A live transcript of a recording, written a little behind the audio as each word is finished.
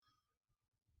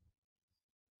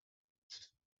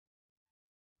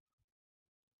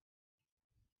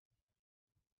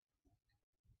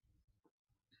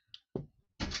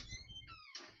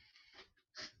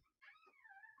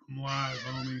I'm live,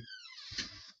 homie.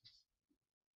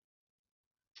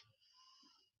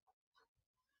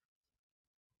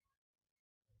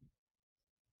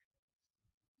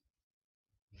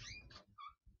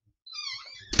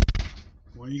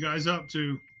 What are you guys up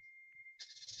to?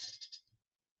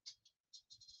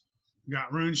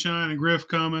 Got Runeshine and Griff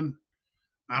coming.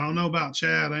 I don't know about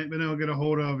Chad. I ain't been able to get a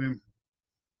hold of him.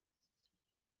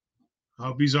 I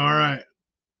hope he's all right.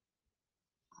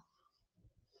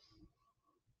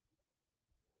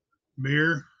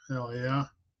 Beer? Hell yeah.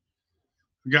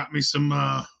 Got me some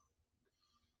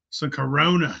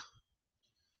Corona.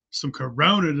 Some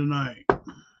Corona tonight.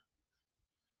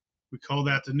 We call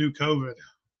that the new COVID.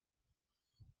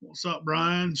 What's up,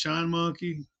 Brian? Shine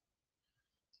Monkey.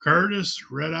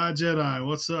 Curtis, Red Eye Jedi.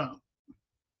 What's up?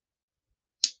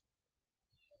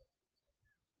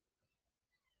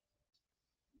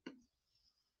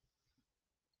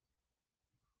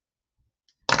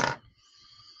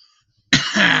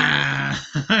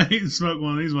 I ain't smoked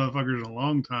one of these motherfuckers in a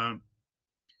long time.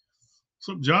 What's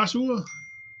up, Joshua?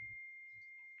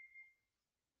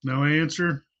 No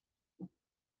answer.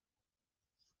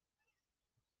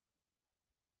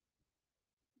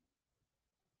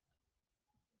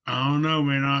 I don't know,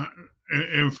 man.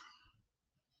 If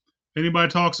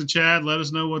anybody talks to Chad, let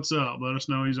us know what's up. Let us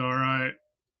know he's all right.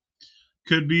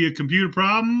 Could be a computer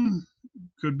problem.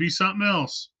 Could be something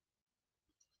else.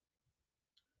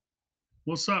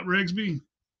 What's up, Rigsby?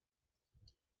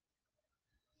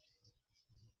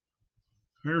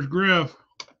 There's Griff.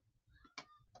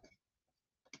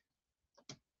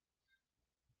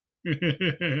 This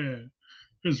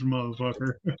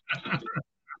motherfucker.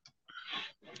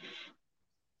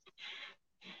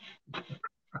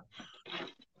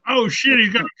 Oh shit,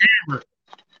 he's got a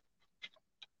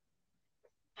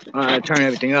camera. Turn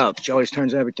everything up. She always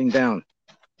turns everything down.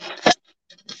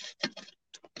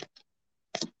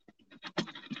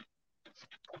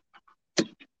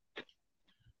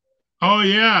 Oh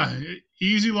yeah,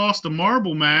 Easy lost a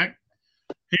marble, Mac.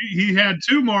 He had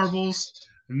 2 marbles,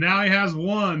 and now he has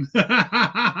 1.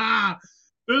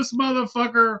 This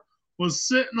motherfucker was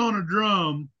sitting on a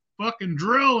drum, fucking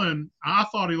drilling. I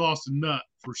thought he lost a nut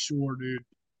for sure, dude.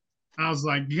 I was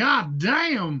like, God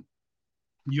damn,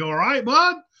 you all right,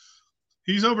 bud?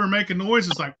 He's over making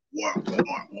noises like what?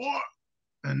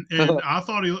 And I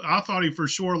thought he for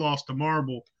sure lost a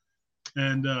marble,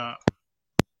 and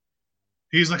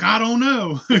he's like, I don't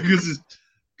know,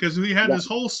 because we had this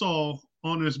hole saw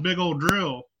on this big old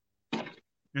drill,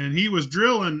 and he was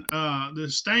drilling the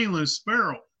stainless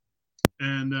barrel,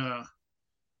 and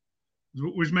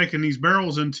was making these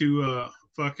barrels into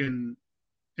fucking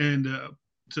and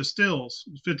to stills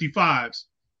 55s,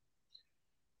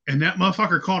 and that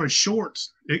motherfucker caught his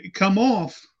shorts. It come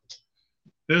off.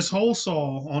 This hole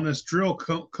saw on this drill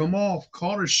come off,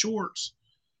 caught his shorts,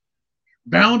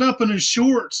 bound up in his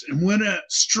shorts, and went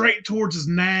straight towards his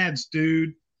nads,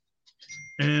 dude.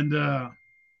 And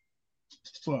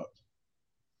fuck.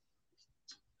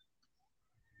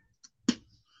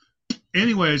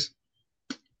 Anyways,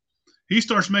 he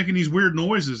starts making these weird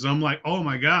noises. I'm like, oh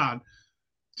my God,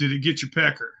 did it get your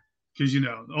pecker? Because,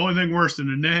 the only thing worse than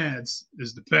the nads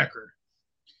is the pecker.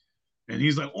 And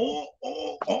he's like, oh.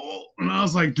 And I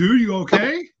was like, dude, you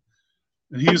okay?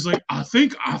 And he was like, I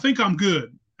think I'm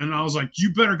good. And I was like,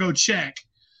 you better go check.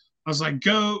 I was like,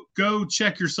 go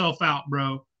check yourself out,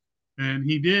 bro. And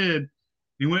he did.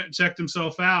 He went and checked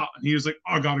himself out. And he was like,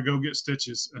 I got to go get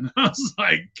stitches. And I was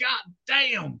like, God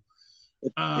damn.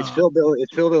 It's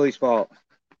Philbilly's fault.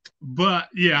 But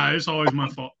yeah, it's always my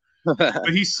fault. But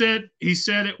he said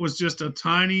it was just a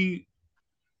tiny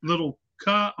little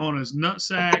cut on his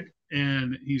nutsack,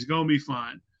 and he's gonna be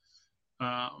fine.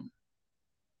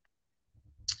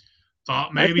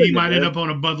 Thought maybe he might end up on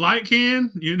a Bud Light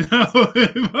can. It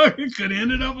could have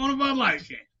ended up on a Bud Light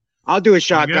can. I'll do a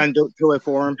shotgun to it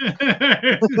for him. Do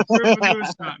a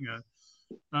shotgun.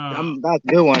 I'm about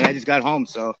to do one. I just got home,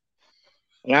 so.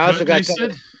 And I also got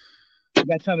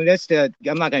some of this that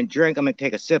I'm not going to drink. I'm going to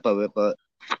take a sip of it, but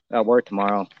I'll work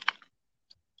tomorrow.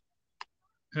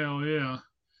 Hell yeah.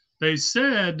 They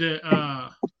said that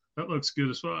that looks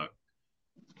good as fuck.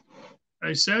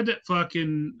 They said that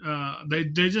fucking they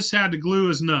just had to glue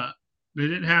his nut. They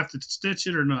didn't have to stitch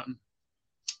it or nothing.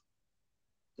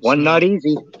 One nut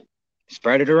easy.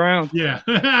 Spread it around. Yeah,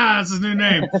 that's his new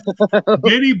name.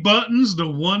 Benny Buttons, the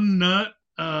one nut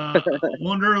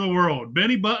wonder of the world.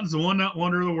 Benny Buttons, the one nut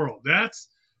wonder of the world.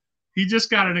 He just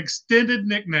got an extended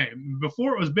nickname.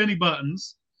 Before it was Benny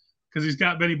Buttons, because he's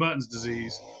got Benny Buttons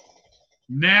disease.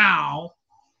 Now,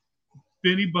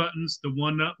 Benny Buttons, the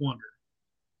one nut wonder.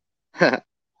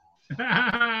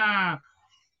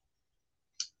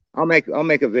 I'll make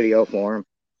a video for him.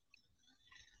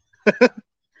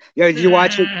 Yeah, did you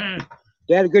watch it?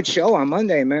 They had a good show on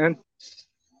Monday, man.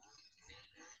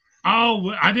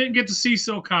 Oh, I didn't get to see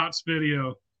Silcott's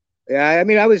video. Yeah, I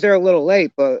mean, I was there a little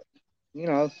late, but you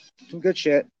know, some good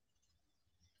shit.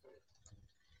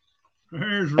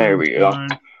 There we go.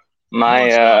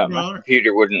 My my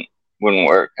computer wouldn't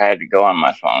work. I had to go on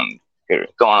my phone. Get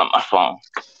it going on my phone.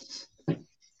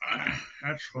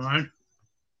 That's fine.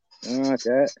 That's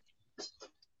it.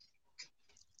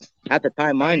 At the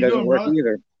time, mine doesn't work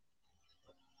either.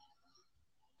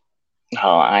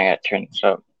 Oh, I got to turn this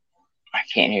up. I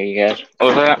can't hear you guys. What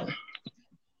was that?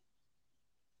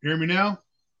 Hear me now?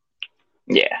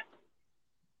 Yeah.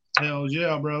 Hell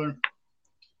yeah, brother.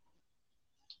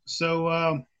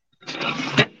 So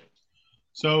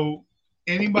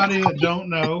anybody that don't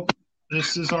know,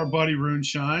 this is our buddy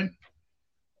Runeshine.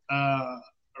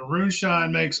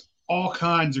 Runeshine makes all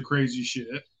kinds of crazy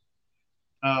shit.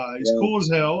 He's cool as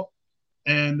hell.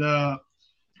 And a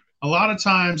lot of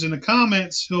times in the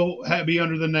comments, he'll be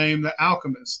under the name The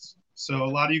Alchemist. So a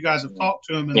lot of you guys have talked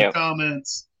to him in the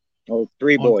comments. Oh,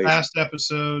 three boys. Past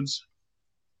episodes.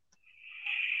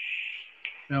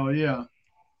 Hell yeah.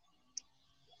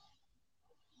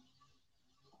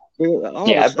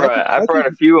 Yeah, I brought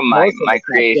a few of my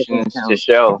creations to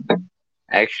show.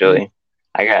 Actually,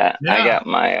 I got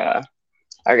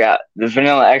the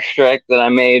vanilla extract that I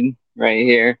made right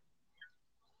here.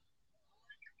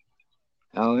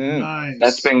 Oh yeah, nice.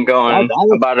 That's been going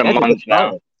about a month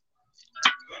now.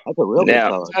 That's a real good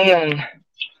color. And then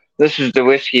this is the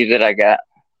whiskey that I got.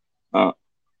 Oh,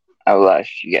 I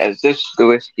lost you guys. This is the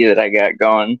whiskey that I got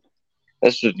going.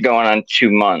 This is going on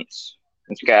 2 months.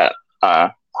 It's got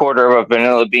quarter of a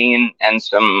vanilla bean and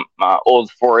some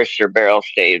old Forester barrel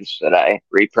staves that I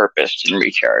repurposed and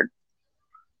recharred.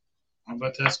 I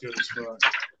bet that's good as fuck.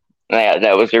 Yeah,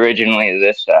 that was originally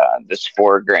this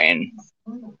 4-grain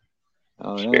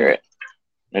spirit.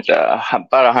 It's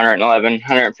about 111,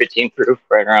 115 proof,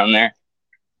 right around there.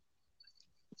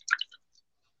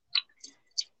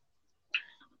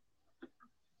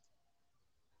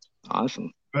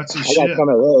 Awesome. That's I got some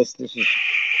of this. This is,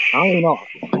 I don't even know.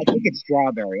 I think it's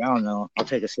strawberry. I don't know. I'll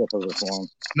take a sip of it for him.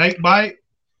 Snake bite.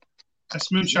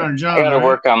 That's Moonshine John. I got to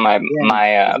work on my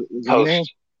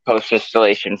post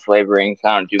distillation flavorings.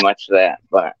 I don't do much of that,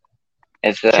 but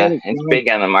it's big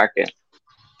on the market.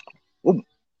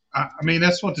 I mean,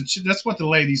 that's what the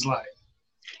ladies like.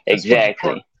 That's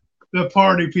exactly. The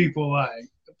party people like.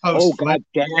 Oh god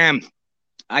damn!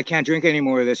 I can't drink any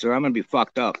more of this, or I'm gonna be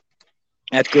fucked up.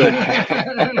 That's good.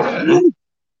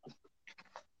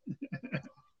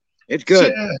 It's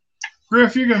good.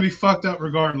 Griff, you're gonna be fucked up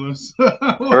regardless.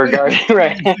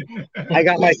 Right. I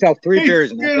got myself 3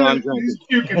 beers, and so I'm drinking. He's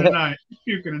puking tonight. He's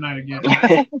puking tonight again.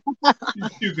 He's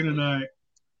puking tonight.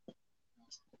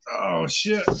 Oh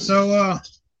shit! So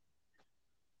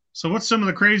what's some of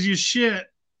the craziest shit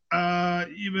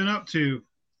you've been up to?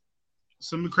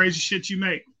 Some of the crazy shit you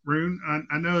make, Rune.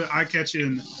 I know that I catch you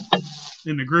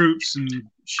in the groups and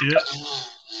shit.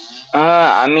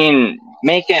 I mean,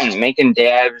 making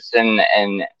dabs and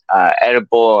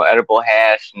edible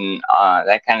hash and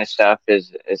that kind of stuff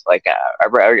is like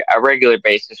a regular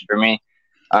basis for me.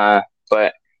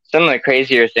 But some of the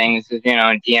crazier things is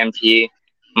DMT,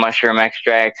 mushroom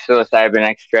extracts, psilocybin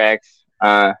extracts,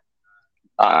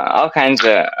 all kinds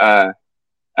of.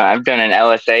 I've done an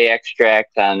LSA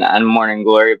extract on Morning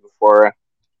Glory before.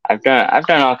 I've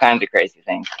done all kinds of crazy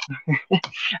things.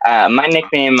 My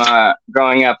nickname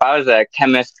growing up, I was a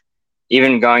chemist,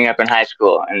 even growing up in high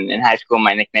school. And in high school,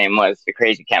 my nickname was the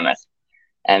Crazy Chemist,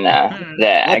 and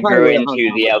that I grew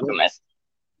into the Alchemist.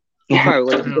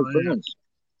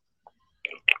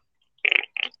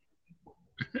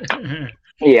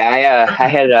 Yeah, I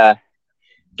had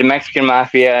the Mexican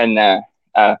Mafia and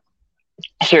a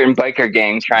certain biker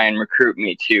gang try and recruit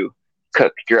me to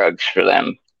cook drugs for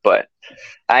them. But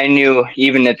I knew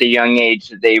even at the young age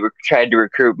that they tried to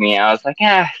recruit me. I was like,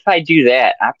 if I do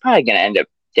that, I'm probably going to end up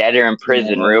dead or in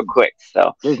prison real quick.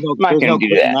 So I'm not going to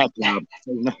do that.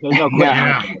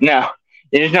 No,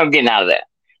 there's no getting out of that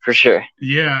for sure.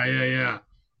 Yeah.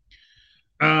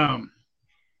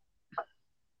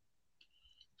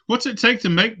 What's it take to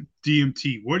make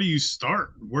DMT? Where do you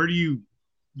start? Where do you?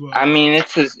 I mean,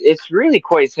 it's really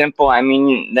quite simple. I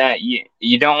mean that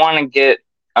you don't want to get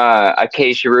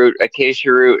acacia root.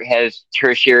 Acacia root has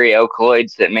tertiary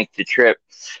alkaloids that make the trip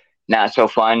not so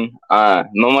fun.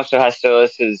 Mimosa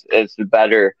hostilis is the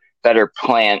better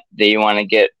plant that you want to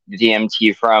get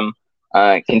DMT from.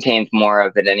 It contains more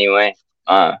of it anyway.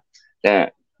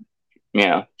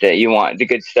 that you want, the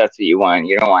good stuff that you want.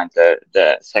 You don't want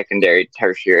the secondary,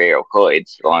 tertiary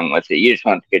alkaloids along with it. You just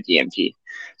want the good DMT.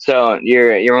 So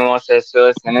your mimosa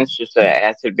salicin is just an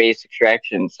acid base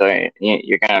extraction. So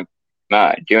you're gonna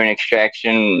do an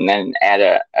extraction and then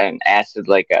add an acid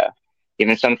like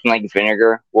even something like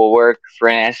vinegar will work for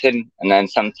an acid, and then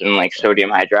something like sodium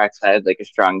hydroxide, like a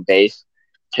strong base,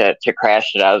 to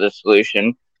crash it out of the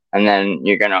solution. And then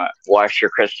you're gonna wash your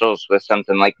crystals with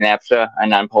something like naphtha, a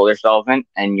nonpolar solvent,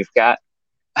 and you've got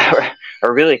a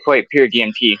really quite pure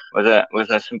DMT with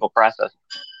a simple process.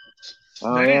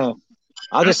 Oh yeah,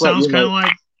 that sounds kind of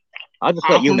like I'll just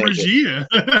let you make it.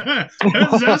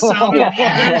 that sounded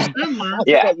very similar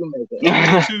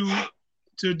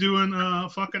to doing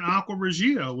fucking aqua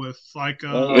regia with like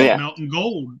melting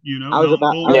gold,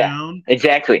 gold down.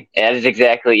 Exactly. That is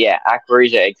exactly aqua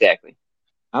regia, exactly.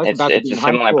 It's a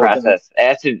similar process.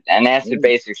 Acid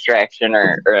base extraction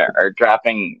or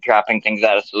dropping things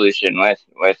out of solution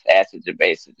with acids and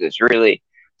bases is really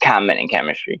common in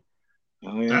chemistry.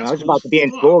 Oh, yeah. I was about to be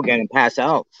in school again and pass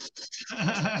out.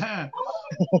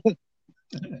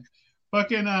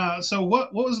 Fucking so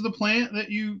what was the plant that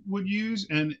you would use?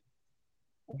 And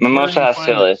Mimosa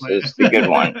acilis is the good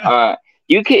one.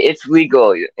 It's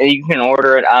legal. You can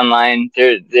order it online.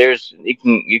 There's you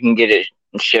can get it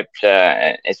shipped.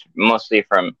 It's mostly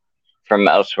from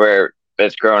elsewhere.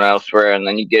 It's grown elsewhere, and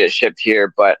then you get it shipped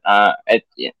here. But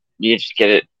you just get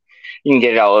it. You can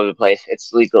get it all over the place.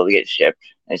 It's legal to get shipped.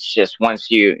 It's just once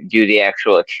you do the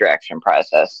actual extraction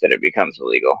process that it becomes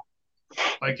illegal.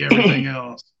 Like everything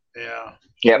else. Yeah.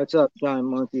 Yeah. What's up, Giant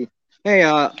Monkey? Hey,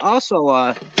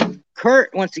 also,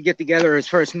 Kurt wants to get together his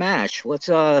first mash. What's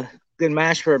a good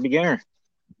mash for a beginner?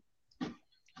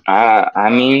 I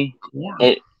mean,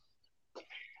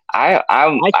 I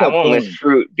went with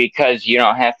fruit because you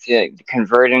don't have to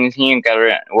convert anything. You got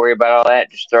to worry about all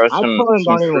that. Just throw some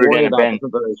fruit in a bin.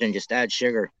 Conversion, just add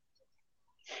sugar.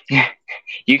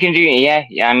 You can do,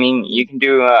 I mean, you can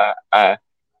do a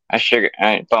sugar,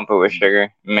 bump it with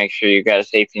sugar. Make sure you got a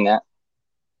safety net.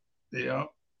 Yeah,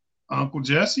 Uncle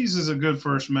Jesse's is a good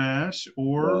first mash,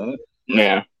 or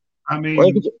I mean,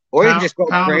 or you can just go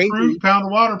pound crazy. Of fruit, pound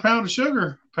of water, pound of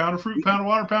sugar, pound of fruit, pound of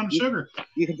water, pound of sugar.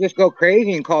 You can just go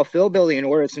crazy and call Phil Billy and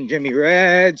order some Jimmy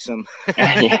Red, some.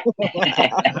 I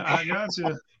got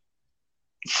you.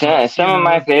 Some of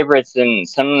my favorites and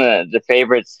some of the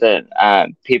favorites that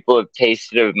people have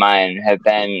tasted of mine have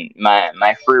been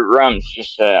my fruit rums,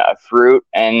 just a fruit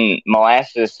and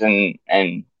molasses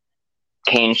and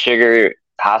cane sugar,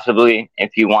 possibly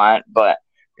if you want, but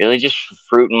really just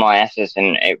fruit and molasses,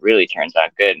 and it really turns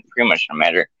out good pretty much no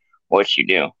matter what you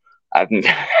do. I've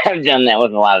done that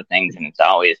with a lot of things, and it's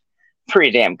always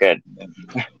pretty damn good.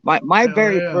 My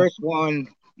very first one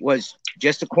was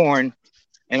just a corn,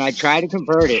 and I tried to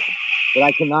convert it, but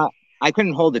I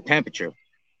couldn't hold the temperature.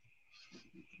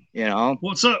 You know?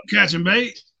 What's up, catching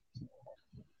bait?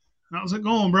 How's it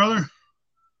going, brother?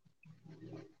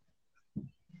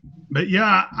 But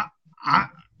yeah,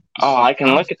 I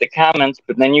can look at the comments,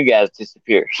 but then you guys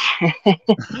disappear.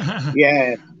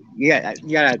 yeah, you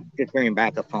gotta just bring him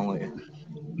back up on with you.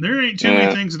 There ain't too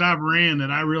many things that I've ran that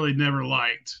I really never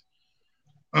liked.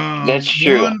 That's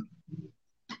true.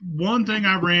 One thing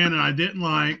I ran and I didn't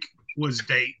like was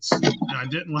dates. I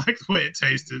didn't like the way it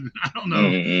tasted. I don't know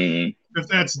if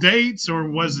that's dates or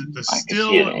was it the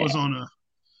still.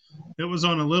 It was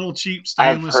on a little cheap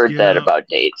stainless. I've heard that about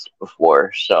dates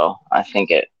before, so I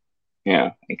think it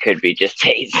could be just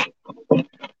dates.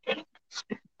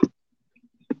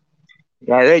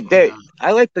 Yeah,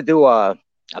 I like to do a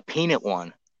peanut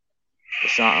one or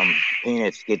something.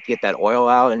 Peanuts get that oil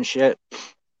out and shit.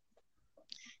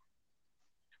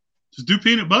 Just do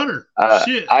peanut butter.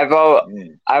 Shit. I've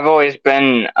always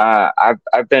been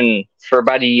I've been for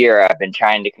about a year. I've been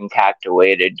trying to concoct a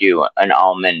way to do an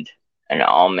almond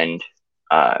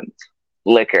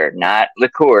liquor, not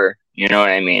liqueur. You know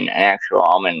what I mean? An actual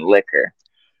almond liquor.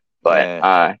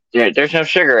 But there's no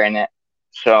sugar in it,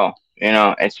 so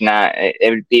it's not. It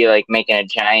would be like making a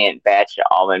giant batch of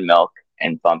almond milk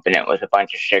and bumping it with a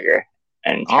bunch of sugar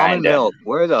and trying almond milk.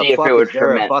 Where the fuck is there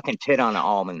ferment. A fucking tit on an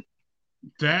almond?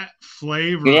 That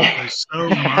flavor is so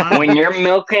mild. When you're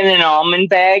milking an almond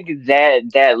bag,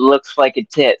 that looks like a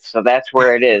tit. So that's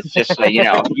where it is. Just so you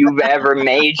know, if you've ever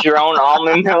made your own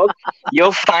almond milk,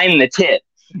 you'll find the tit.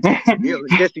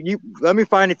 Let me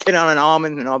find a tit on an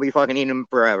almond, and I'll be fucking eating them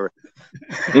forever.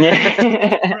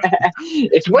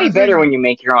 It's way better when you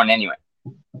make your own anyway.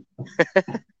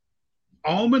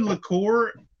 Almond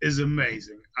liqueur is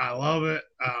amazing. I love it.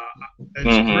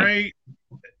 It's great.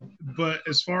 But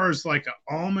as far as like an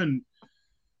almond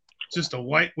just a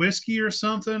white whiskey or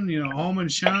something,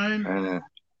 almond shine.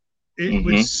 It Mhm.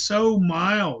 was so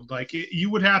mild. Like you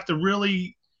would have to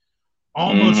really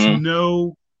almost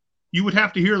know. You would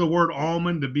have to hear the word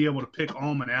almond to be able to pick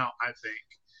almond out, I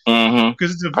think,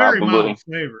 because it's a very mild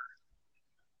flavor.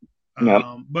 Yep.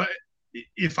 But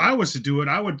if I was to do it,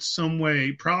 I would some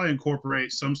way probably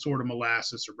incorporate some sort of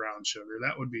molasses or brown sugar.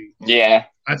 That would be. Yeah.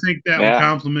 I think that would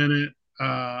complement it.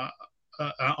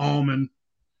 Almond.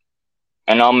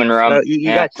 An almond rum. You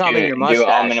got some in your mustache. Do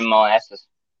almond and molasses.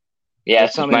 Yeah,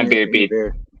 it's my beard bead.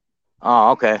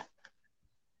 Oh, okay.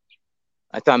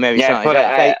 I thought maybe something.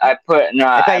 I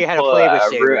thought you had a flavor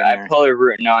saver in there.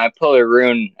 I pull a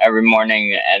rune every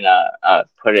morning and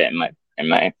put it in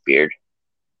my beard.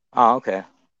 Oh, okay.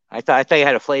 I thought you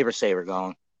had a flavor saver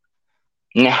going.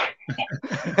 No.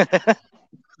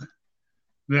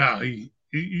 No,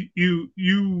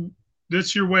 you.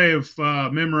 That's your way of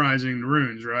memorizing the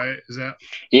runes, right? Is that?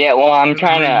 Yeah. Well, I'm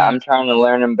trying to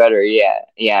learn them better.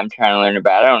 Yeah. I'm trying to learn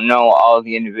about. I don't know all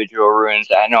the individual runes.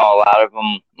 I know a lot of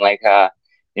them, like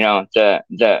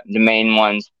the main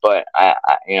ones, but I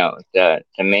the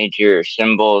major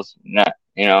symbols,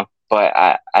 but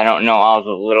I don't know all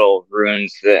the little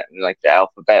runes that like the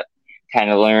alphabet kind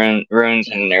of learn runes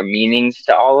and their meanings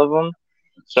to all of them.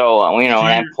 So when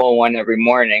I pull one every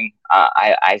morning,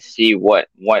 I see what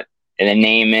the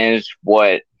name is,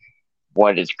 what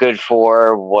it's good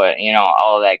for, what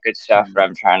all that good stuff. But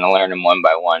I'm trying to learn them one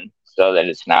by one so that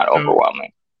it's not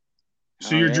overwhelming.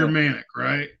 So you're Germanic,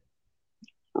 right?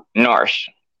 Norse.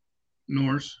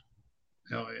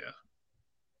 Hell yeah.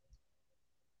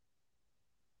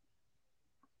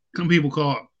 Some people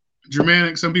call it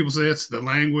Germanic. Some people say it's the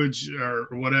language or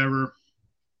whatever.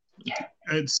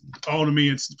 It's all to me.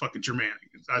 It's fucking Germanic.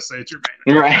 I say it's Germanic.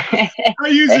 Right. I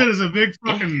use it as a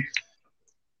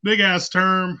big ass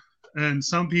term, and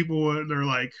some people they're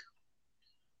like,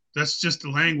 "That's just a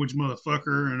language,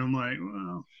 motherfucker," and I'm like,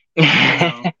 well.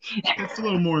 It's a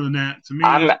little more than that to me.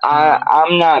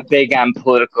 I'm not big on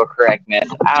political correctness.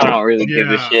 I don't really give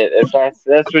a shit if that's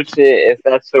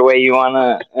the way you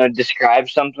want to describe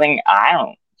something. I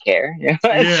don't care. Yeah.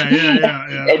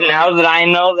 And now that I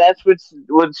know that's what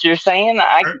you're saying,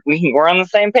 we're on the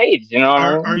same page. You know what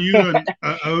I mean? Are you an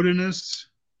Odinist?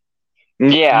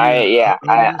 Yeah.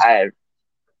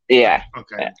 Yeah.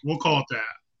 Okay, we'll call it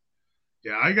that.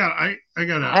 Yeah, I got. I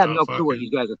have no clue what you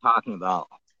guys are talking about.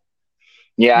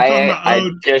 Yeah,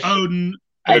 Odin.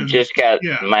 I just got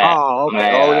my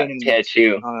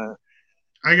tattoo.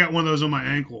 I got one of those on my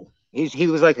ankle. He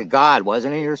was like a god,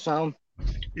 wasn't he, or something?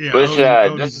 Yeah.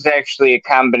 This is actually a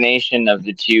combination of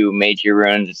the two major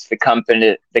runes. It's the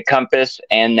compass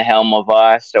and the helm of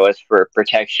Ra, so it's for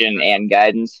protection and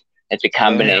guidance. It's a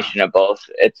combination of both.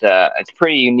 It's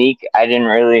pretty unique. I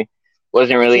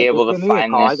wasn't really able to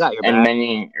find this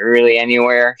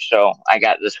anywhere, so I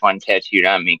got this one tattooed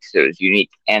on me because it was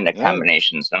unique and a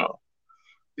combination symbol.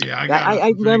 Yeah, I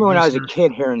remember when I was a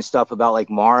kid hearing stuff about like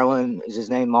Marlin. Is his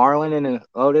name Marlin in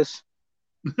Otis?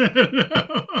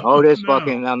 Otis, no.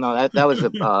 Fucking no, that was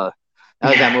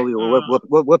that movie with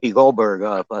Whoopi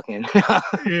Goldberg, fucking.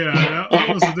 Yeah,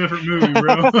 that was a different movie,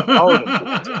 bro.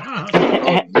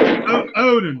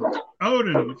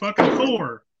 Odin, fucking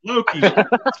Thor, Loki.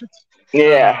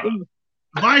 Yeah.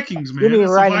 Vikings, man. Give me a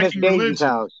ride in Miss Daisy's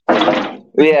house.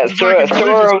 Yeah,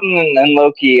 Thor, Odin, and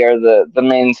Loki are the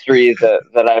main three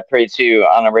that I pray to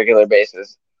on a regular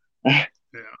basis. Yeah.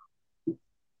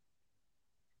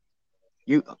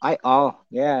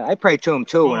 I pray to him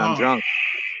too when I'm drunk.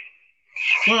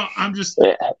 Well, I'm just.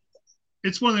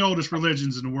 It's one of the oldest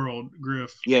religions in the world,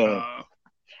 Griff. Yeah.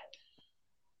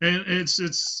 And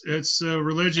it's a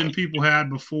religion people had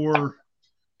before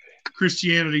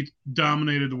Christianity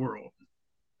dominated the world,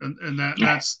 and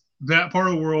that's that part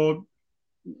of the world,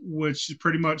 which is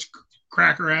pretty much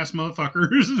cracker ass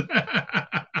motherfuckers.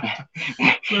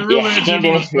 The religion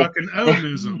was fucking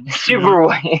Odinism. Super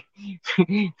white.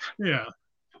 Yeah,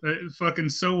 fucking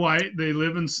so white they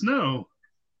live in snow.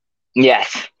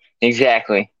 Yes,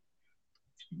 exactly.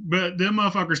 But them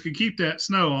motherfuckers can keep that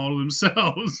snow all to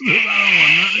themselves. I don't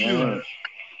want nothing to do with it.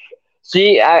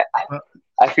 See, I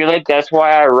feel like that's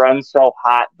why I run so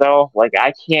hot though. Like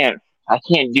I can't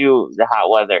do the hot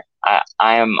weather.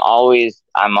 I'm always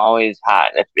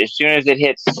hot. As soon as it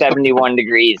hits 71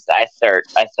 degrees, I start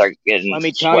getting. Let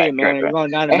me tell you, man, you're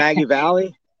going down to Maggie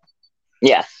Valley.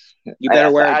 Yes, you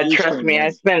better wear. Trust me, I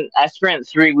spent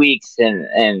 3 weeks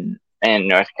in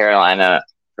North Carolina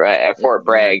at Fort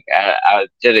Bragg. I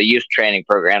did a youth training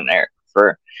program there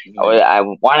I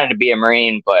wanted to be a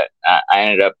Marine, but I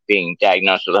ended up being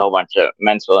diagnosed with a whole bunch of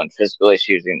mental and physical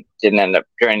issues and didn't end up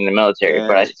joining the military.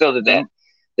 But I still did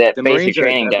that The basic Marines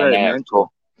training are down very there. mental.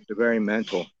 Cool. They're very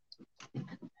mental.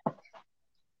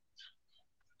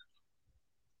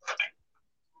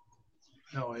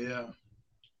 Oh yeah.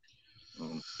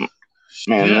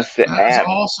 Man, Yeah, that's the that's app.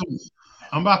 awesome.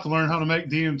 I'm about to learn how to make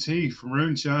DMT from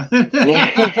Runeshine.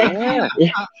 Yeah.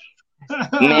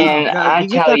 Man, Now, I you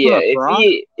get tell that from you, a frog?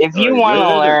 if you Or want to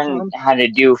lizard or learn something? how to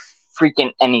do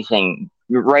freaking anything,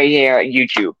 right here at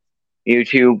YouTube.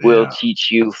 YouTube will Yeah.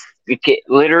 teach you. I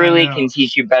Literally know. can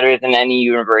teach you better than any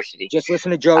university. Just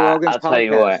listen to Joe Rogan's I'll tell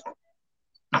you podcast.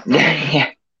 what.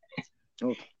 Yeah.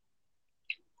 Oh,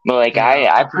 But like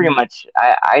Yeah, I pretty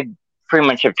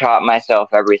much have taught myself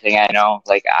everything I know.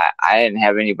 Like I didn't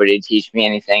have anybody to teach me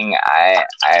anything. I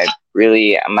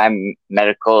really, my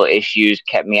medical issues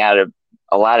kept me out of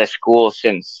a lot of school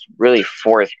since really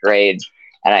fourth grade,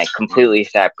 and I completely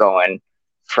stopped going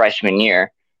freshman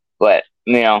year. But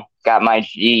got my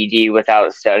GED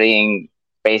without studying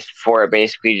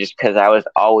basically just because I was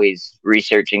always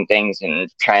researching things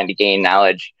and trying to gain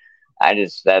knowledge.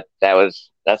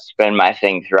 That's been my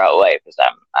thing throughout life. Is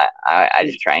I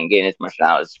just try and gain as much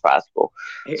knowledge as possible.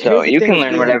 So here's the you thing can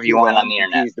with learn whatever you DMT want that on I'm the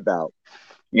internet. confused about.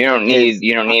 You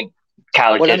don't need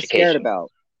college What I'm education. scared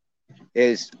about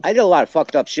is I did a lot of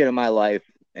fucked up shit in my life,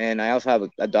 and I also have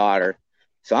a daughter,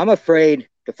 so I'm afraid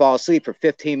to fall asleep for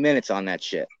 15 minutes on that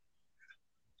shit.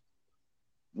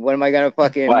 What am I gonna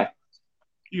fucking? What?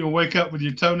 You gonna wake up with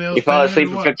your toenails? You fall painted asleep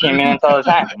or for what, 15 dude? minutes all the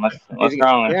time. What's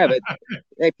wrong with Yeah,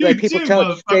 but You like people too,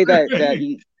 say that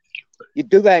motherfucker. you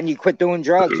do that and you quit doing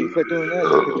drugs, you quit doing this,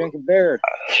 you quit drinking beer.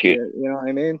 Shoot. You know what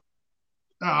I mean?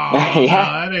 Oh,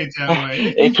 Yeah. no, that ain't that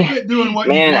way. You quit doing what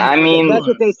Man, you want I to mean, quit That's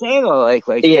what doing. they say though. Like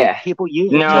Yeah. people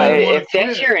use it. No, You don't wanna if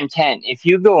that's quit. your intent, if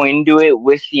you go into it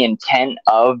with the intent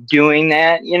of doing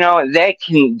that, that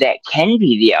can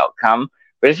be the outcome.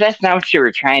 But if that's not what you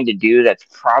were trying to do, that's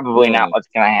probably not what's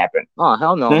gonna happen. Oh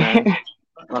hell no, man!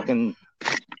 Fucking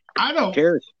I don't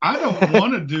cheers.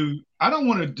 want to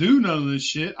do none of this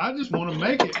shit. I just want to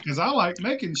make it because I like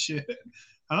making shit.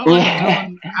 I don't like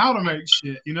knowing how to make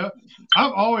shit.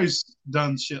 I've always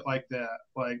done shit like that.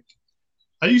 Like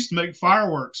I used to make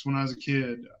fireworks when I was a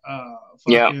kid.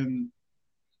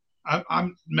 I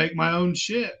make my own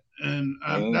shit, and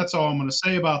that's all I'm going to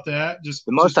say about that. Just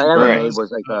the most just I ever because, made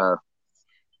was like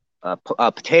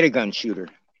a potato gun shooter.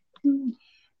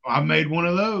 I made one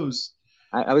of those.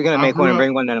 Are we gonna make one and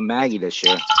bring one to Maggie this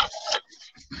year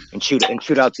and shoot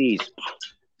out these?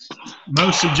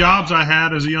 Most of the jobs I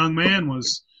had as a young man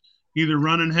was either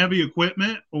running heavy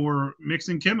equipment or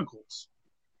mixing chemicals.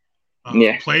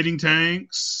 Plating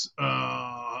tanks,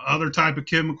 other type of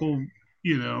chemical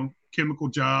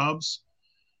jobs.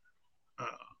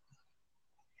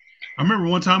 I remember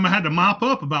one time I had to mop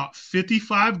up about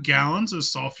 55 gallons of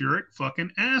sulfuric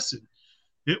fucking acid.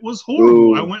 It was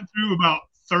horrible. Ooh. I went through about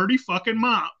 30 fucking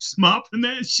mops mopping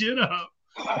that shit up.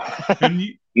 And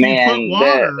you put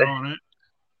water on it.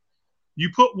 You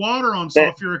put water on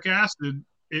sulfuric acid,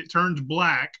 it turns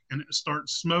black and it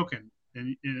starts smoking.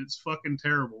 And it's fucking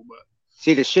terrible. But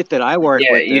see, the shit that I work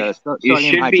with,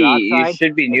 sodium hydroxide, you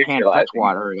should be neutralizing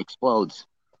water, it explodes.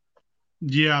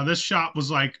 Yeah, this shop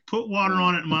was like, put water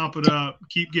on it and mop it up.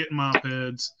 Keep getting mop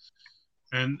heads.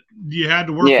 And you had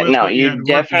to work with it. Yeah, no, you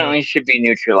definitely should be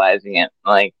neutralizing it.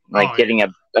 Like getting a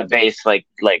base like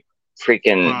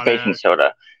freaking baking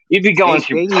soda. You'd be going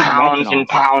through pounds and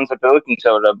pounds of baking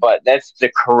soda, but that's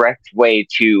the correct way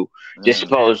to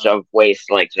dispose of waste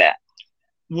like that.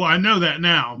 Well, I know that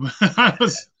now. I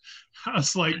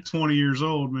was like 20 years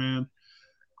old, man.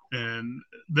 And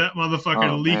that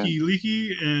motherfucker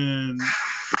leaky, and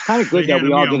it's kind of good that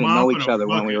we all didn't know each other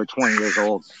when we were 20 years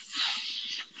old.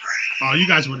 Oh, you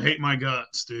guys would hate my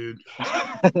guts, dude.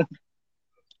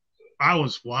 I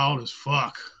was wild as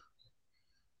fuck.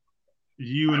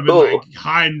 You would have been like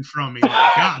hiding from me.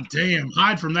 Like, God damn,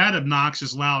 hide from that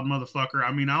obnoxious, loud motherfucker.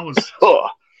 I mean, I wasn't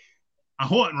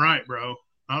right, bro.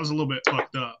 I was a little bit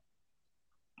fucked up.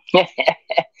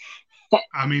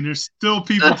 I mean, there's still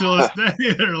people till this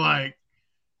day that are like,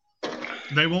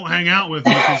 they won't hang out with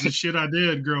me because the shit I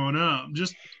did growing up.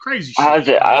 Just crazy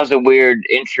shit. I was a weird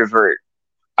introvert.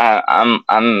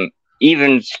 I'm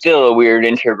even still a weird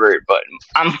introvert, but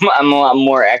I'm a lot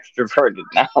more extroverted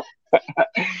now.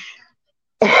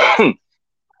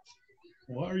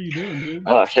 What are you doing, dude?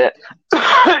 Oh shit.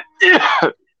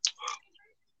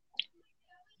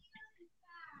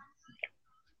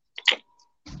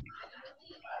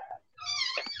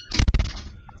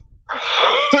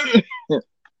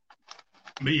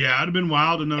 But yeah, it'd have been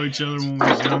wild to know each other when we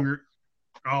was younger.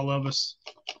 All of us.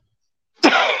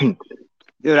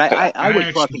 Dude, I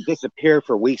would fucking disappear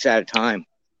for weeks at a time.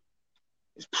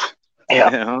 Yeah.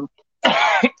 You know?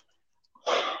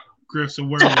 Griff's a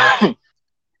werewolf. He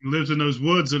lives in those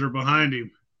woods that are behind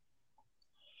him.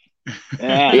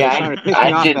 Yeah,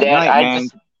 I did that. Night, man.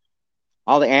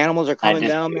 All the animals are coming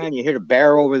down, man. You hear the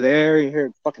bear over there. You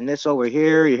hear fucking this over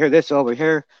here. You hear this over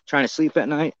here. Trying to sleep at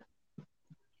night.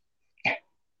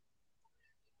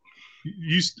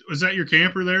 Was that your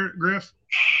camper there, Griff?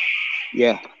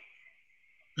 Yeah.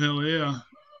 Hell yeah.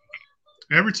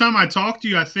 Every time I talk to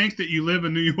you, I think that you live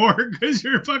in New York because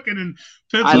you're fucking in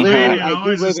Pennsylvania. I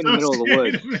do live in the middle of the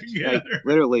woods. Like,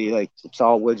 literally, like it's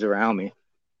all woods around me.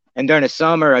 And during the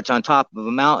summer, it's on top of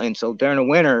a mountain. So during the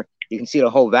winter, you can see the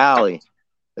whole valley.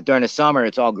 But during the summer,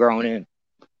 it's all grown in.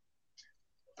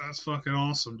 That's fucking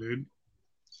awesome, dude.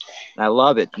 I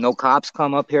love it. No cops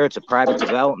come up here. It's a private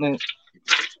development.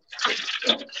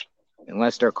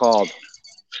 Unless they're called.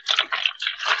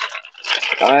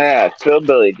 Oh, yeah.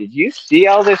 Philbilly, did you see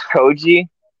all this koji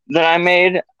that I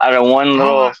made out of one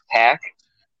little pack?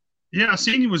 Yeah, I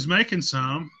seen you was making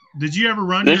some. Did you ever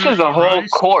run this? Is a whole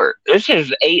quart. This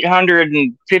is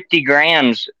 850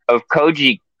 grams of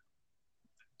koji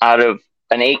out of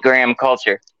an 8-gram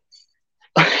culture.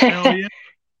 Hell yeah.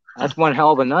 That's one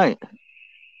hell of a night.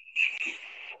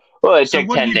 Well, it took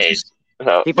 10 days.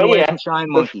 So, keep it away from shine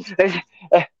monkeys.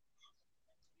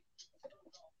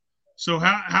 So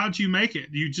how'd you make it?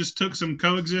 You just took some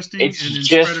coexisting? It's and then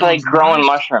just like growing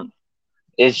mushrooms.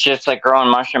 It's just like growing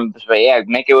mushrooms, but yeah,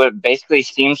 make it with basically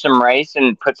steam some rice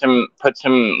and put some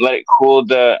let it cool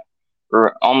to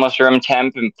almost room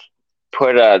temp and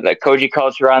put the koji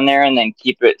culture on there and then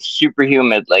keep it super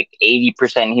humid, like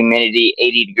 80% humidity,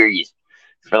 80 degrees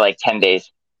for like 10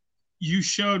 days. You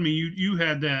showed me you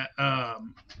had that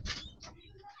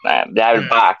that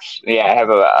box. Yeah, I have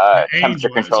a temperature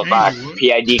controlled box,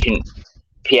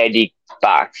 PID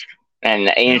box. And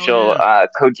the Angel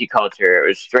koji culture, it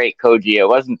was straight koji. It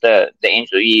wasn't the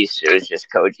Angel yeast, it was just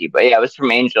koji. But yeah, it was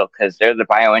from Angel because they're the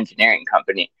bioengineering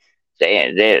company.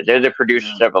 They're the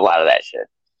producers of a lot of that shit.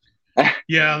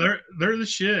 Yeah, they're the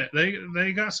shit.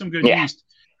 They got some good yeast.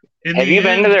 Have you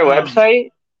been to their website?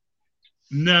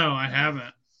 No, I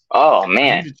haven't. Oh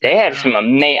man, they have some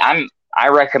amazing. I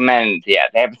recommend. Yeah,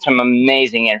 they have some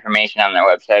amazing information on their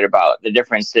website about the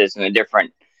differences and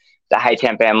the high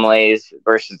temp amylase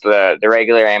versus the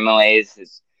regular amylase.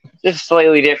 It's just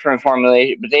slightly different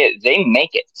formulation, but they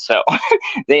make it so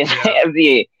they have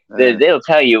they'll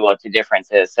tell you what the difference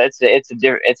is. So it's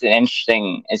an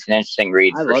interesting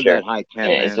read for sure. That high temp,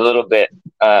 it's a little bit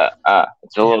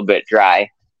it's a little bit dry,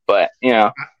 but you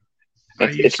know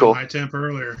it's cool. High temp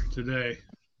earlier today.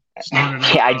 Yeah,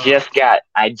 I just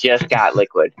got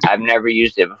liquid. I've never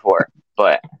used it before,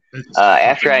 but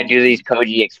after I do these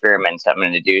koji experiments, I'm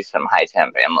going to do some high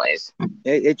temp amylase.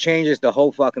 It changes the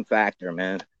whole fucking factor,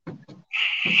 man.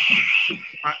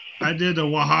 I did the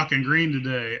Oaxacan green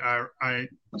today. I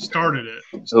started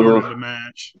the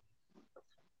match.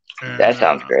 And, that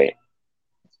sounds great.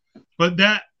 But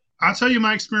I'll tell you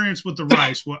my experience with the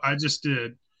rice. What I just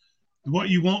did. What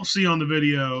you won't see on the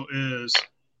video is.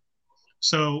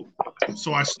 So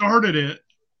I started it,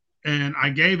 and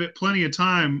I gave it plenty of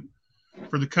time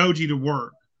for the koji to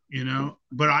work, you know.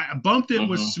 But I bumped it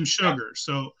with some sugar.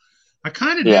 So I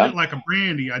kind of did it like a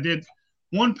brandy. I did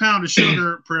 1 pound of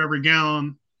sugar per every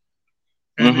gallon,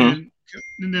 and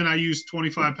then I used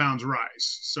 25 pounds of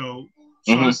rice. So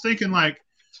I was thinking like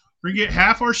we get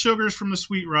half our sugars from the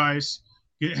sweet rice,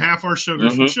 get half our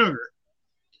sugars from sugar.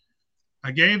 I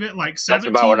gave it like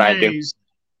 17 That's about what days.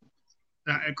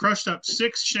 I crushed up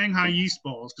 6 Shanghai yeast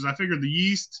balls because I figured the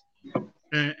yeast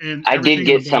and I did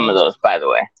get some of those, by the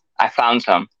way. I found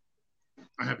some.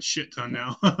 I have a shit ton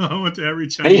now. I went to every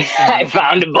Chinese I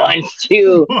found a bunch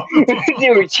too.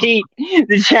 They were cheap.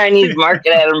 The Chinese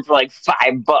market had them for like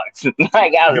 $5. I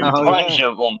got a bunch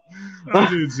of them. I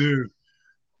do too.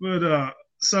 But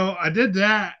so I did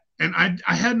that, and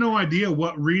I had no idea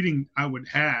what reading I would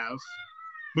have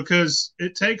because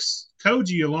it takes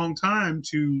koji a long time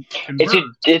to convert.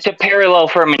 It's a parallel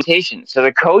fermentation. So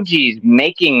the koji is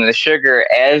making the sugar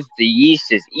as the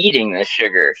yeast is eating the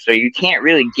sugar. So you can't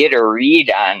really get a read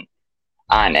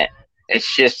on it.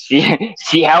 It's just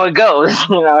see how it goes.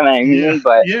 You know what I mean? Yeah,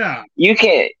 but you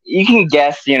can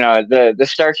guess. You know the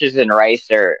starches in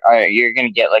rice are you're gonna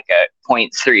get like a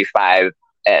 0.35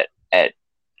 at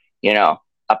you know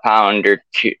a pound or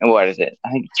two. What is it?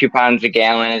 I think 2 pounds a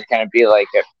gallon is gonna be like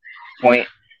a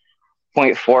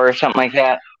 0.4 or something like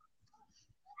that.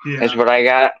 Yeah. Is what I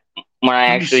got when I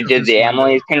actually did the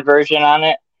amylase conversion on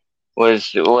it.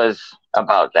 Was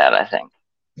about that, I think.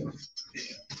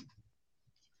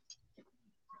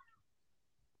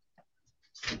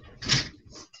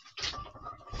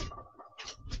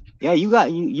 Yeah,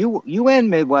 you and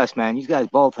Midwest, man. You guys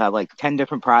both have like 10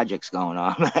 different projects going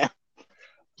on.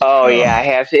 Oh yeah, I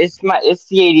have to. It's the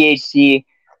ADHD,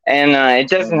 and it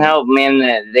doesn't help, man.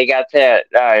 That they got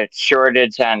that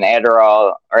shortage on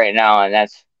Adderall right now, and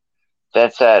that's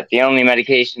the only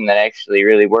medication that actually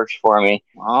really works for me.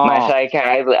 My I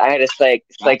had a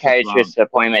psychiatrist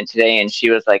appointment today, and she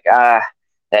was like,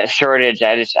 that shortage.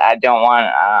 I don't want.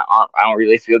 I don't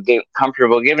really feel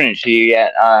comfortable giving it to you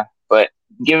yet. But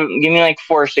give me like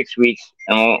 4 or 6 weeks,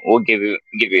 and we'll give you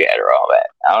Adderall back.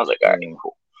 I was like, all right,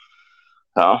 cool.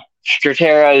 So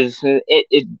Stratera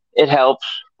it helps,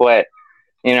 but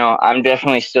I'm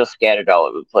definitely still scattered all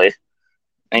over the place.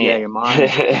 Yeah, your mind,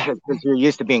 because you're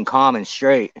used to being calm and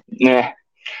straight. Yeah,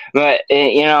 but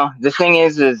the thing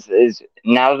is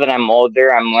now that I'm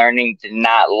older, I'm learning to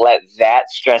not let that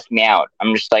stress me out.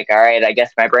 I'm just like, all right, I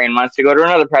guess my brain wants to go to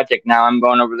another project. Now I'm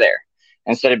going over there.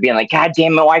 Instead of being like, God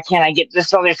damn it, why can't I get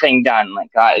this other thing done?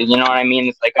 Like, you know what I mean?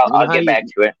 It's like, I'll get back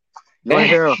to it. You want to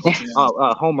hear a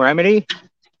home remedy?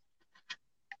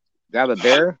 Grab a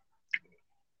beer.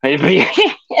 I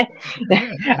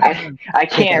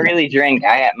can't really drink.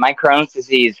 My Crohn's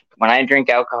disease. When I drink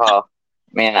alcohol,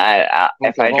 man,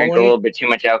 if I drink a little bit too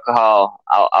much alcohol,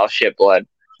 I'll shit blood.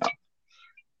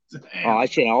 Oh, I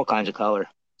shit all kinds of color.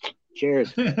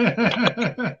 Cheers.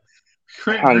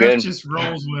 Griff just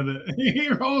rolls with it. He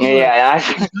rolls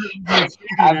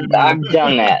I've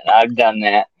done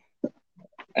that.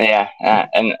 Yeah,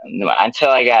 and until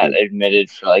I got admitted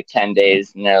for like 10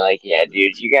 days, and they're like, "Yeah,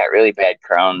 dude, you got really bad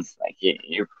Crohn's. Like,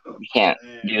 you can't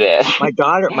do that." My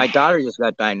daughter just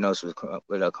got diagnosed with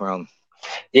a Crohn.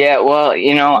 Yeah, well,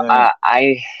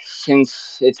 I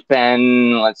since it's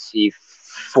been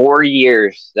 4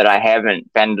 years that I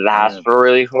haven't been to the hospital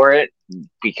really for it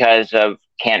because of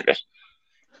cannabis,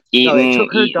 eating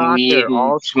weed,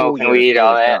 smoking weed,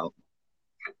 all that.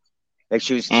 Like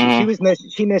she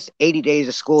missed 80 days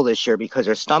of school this year because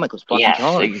her stomach was fucking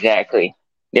torn. Yes, exactly.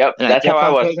 Yep, and that's how I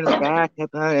was. Taking her back,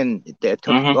 and it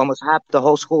took almost half the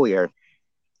whole school year.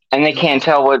 And they can't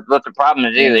tell what the problem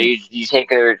is either. You take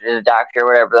her to the doctor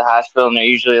or whatever, the hospital, and they're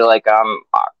usually like,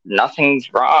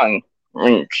 nothing's wrong.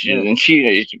 And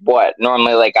she what?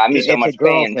 Normally, like, I'm in so much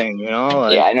pain. Thing,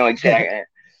 yeah, I know exactly.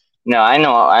 No, I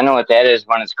know what that is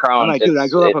when it's Crohn's. I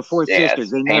grew up with 4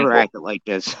 sisters. They never acted like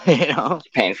this. It's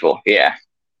painful. Yeah,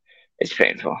 it's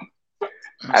painful.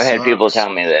 I've had people tell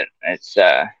me that it's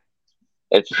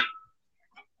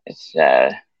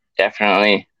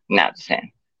definitely not the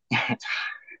same.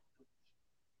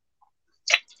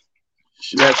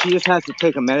 Yeah, she just has to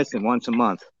take a medicine once a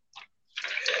month.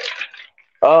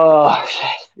 Oh,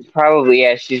 probably,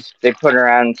 yeah. They put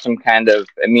her on some kind of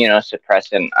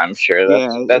immunosuppressant. I'm sure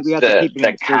that's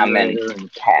the common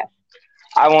path.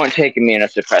 I won't take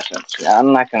immunosuppressants.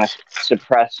 I'm not going to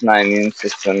suppress my immune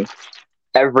system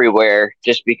everywhere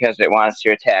just because it wants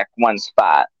to attack one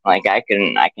spot. Like, I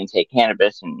can take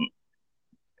cannabis and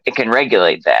it can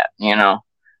regulate that,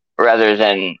 rather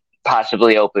than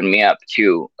possibly open me up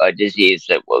to a disease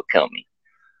that will kill me.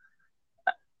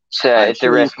 So it's a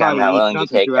risk I'm not willing to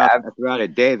take. Throughout a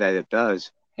day that it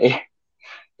does.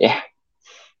 Yeah.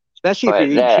 Especially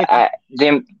if you're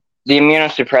eating the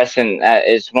immunosuppressant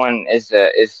is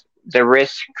the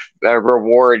risk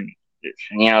reward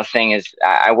thing is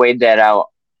I weighed that out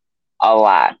a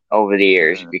lot over the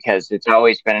years because it's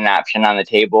always been an option on the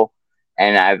table,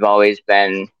 and I've always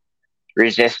been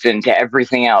resistant to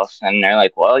everything else. And they're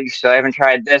like, "Well, you still haven't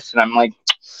tried this," and I'm like,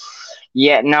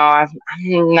 "Yeah, no, I'm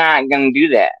not gonna do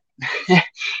that."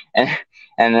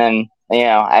 and then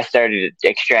I started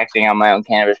extracting on my own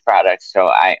cannabis products, so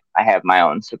I have my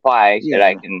own supply that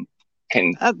I can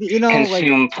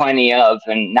consume plenty of,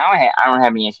 and now I don't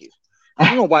have any issues. I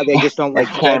don't know why they just don't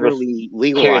federally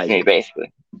legalize me,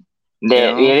 basically.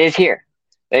 It is here.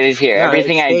 It is here.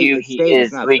 Everything I do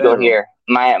is legal here.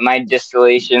 My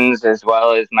distillations as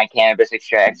well as my cannabis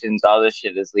extractions, all this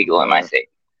shit is legal in my state.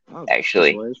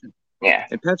 Actually. Yeah.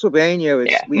 In Pennsylvania,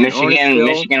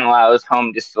 Michigan allows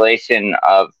home distillation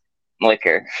of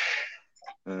liquor.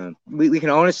 We can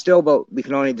own it still, but we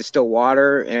can only distill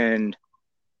water and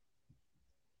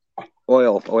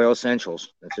oil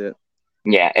essentials. That's it.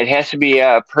 Yeah, it has to be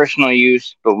personal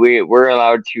use, but we're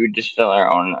allowed to distill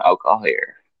our own alcohol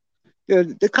here.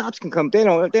 Dude, the cops can come. They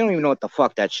don't even know what the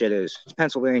fuck that shit is. It's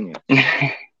Pennsylvania.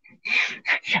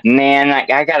 Man,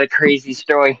 I got a crazy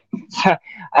story.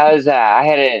 I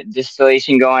had a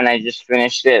distillation going. I just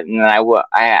finished it, and I was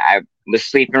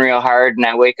sleeping real hard, and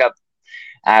I wake up.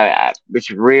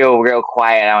 It's real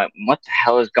quiet. I went, "What the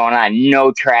hell is going on?"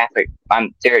 No traffic.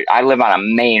 I'm there. I live on a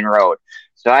main road,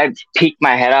 so I peek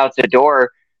my head out the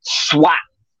door, swat,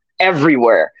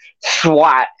 everywhere.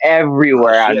 SWAT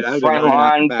everywhere on front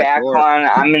lawn, back lawn.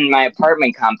 I'm in my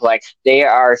apartment complex. They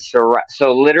are so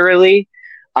literally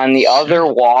on the other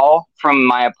wall from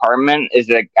my apartment is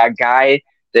a guy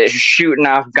that's shooting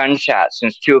off gunshots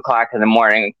since 2:00 in the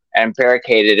morning and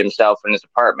barricaded himself in his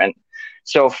apartment.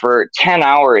 So for 10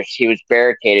 hours he was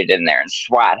barricaded in there, and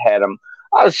SWAT had him.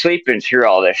 I was sleeping through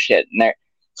all this shit in there.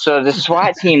 So the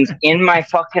SWAT team's in my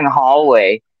fucking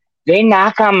hallway. They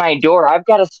knock on my door. I've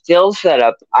got a still set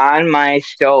up on my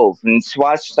stove, and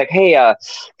SWAT's just like, "Hey,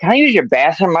 can I use your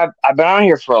bathroom? I've been on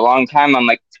here for a long time." I'm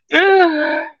like,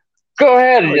 "Go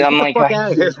ahead." And I'm like,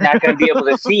 "He's not going to be able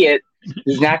to see it.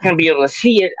 He's not going to be able to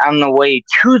see it on the way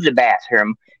to the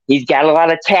bathroom. He's got a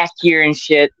lot of tack gear and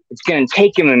shit. It's going to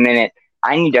take him a minute.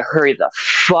 I need to hurry the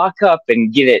fuck up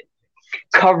and get it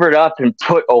covered up and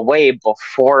put away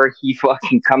before he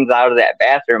fucking comes out of that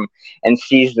bathroom and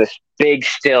sees this big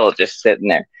still just sitting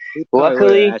there."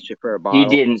 Luckily, he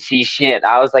didn't see shit.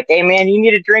 I was like, "Hey man, you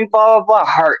need a drink?" Blah blah blah.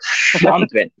 Heart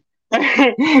thumping.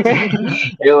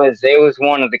 It was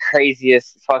one of the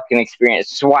craziest fucking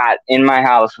experiences. SWAT in my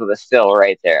house with a still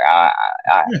right there. I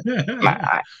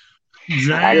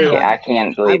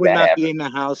can't believe I would that not happened. be in the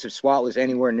house if SWAT was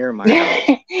anywhere near my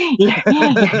house.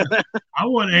 I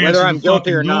wouldn't answer whether I'm the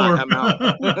guilty or door. not. I'm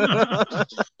out.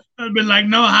 I'd been like,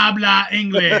 "No habla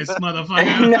English,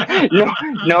 motherfucker."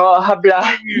 no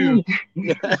habla. You.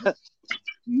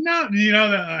 No, you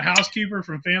know the housekeeper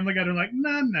from Family Guy. They're like,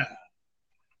 no.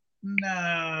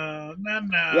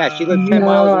 Yeah, she lives 10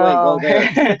 miles away. Go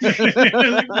there. Like,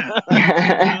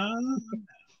 no.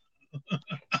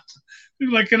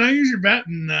 People like, "Can I use your bat?"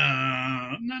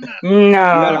 No.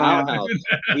 No.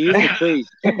 Use the trees.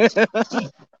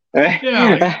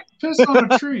 Yeah, like, piss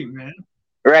on a tree, man.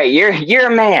 Right, you're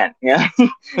a man. Yeah,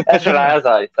 that's what I was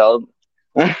always told.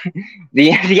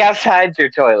 the outside's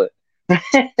your toilet.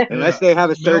 Unless they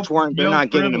have a search warrant, they're not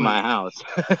getting to my house.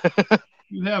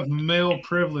 You have male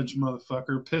privilege,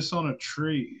 motherfucker. Piss on a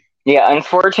tree. Yeah,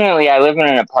 unfortunately, I live in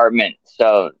an apartment,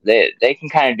 so they can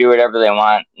kind of do whatever they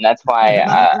want, and that's why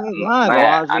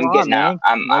I'm getting out.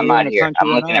 I'm out here. I'm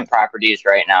looking at properties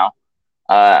right now.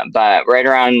 But right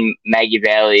around Maggie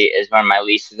Valley is one of my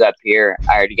leases up here.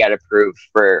 I already got approved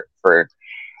for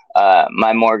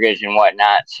my mortgage and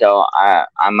whatnot, so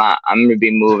I'm going to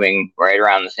be moving right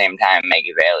around the same time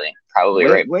Maggie Valley, probably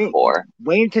before.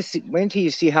 Wait until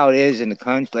you see how it is in the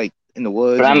country, like in the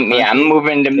woods. But I'm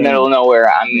moving to middle of nowhere.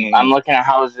 I'm looking at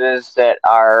houses that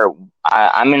are.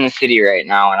 I'm in the city right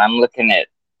now, and I'm looking at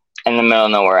in the middle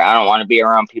of nowhere. I don't want to be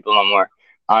around people no more.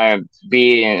 I want to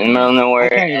be in the middle of nowhere. I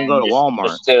can't even go to Walmart.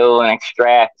 Distill and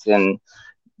extract and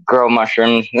grow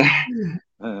mushrooms.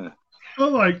 I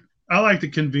like the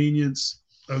convenience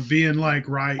of being like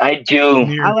right. I do.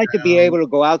 I like to be able to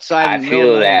go outside. I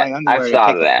feel that. I've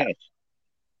thought of that.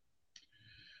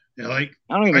 Yeah, like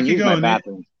I don't even use my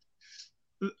bathroom.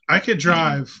 I could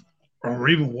drive or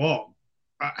even walk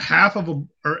half of a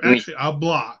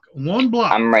block, one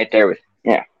block. I'm right there with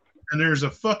and there's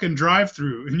a fucking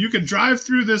drive-through, and you can drive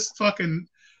through this fucking.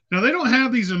 Now they don't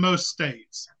have these in most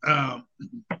states. I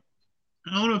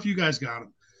don't know if you guys got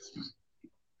them,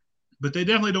 but they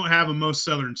definitely don't have them in most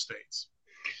southern states.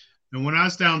 And when I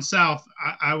was down south,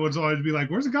 I would always be like,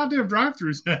 "Where's the goddamn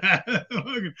drive-throughs?"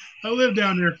 I lived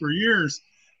down there for years,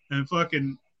 and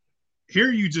fucking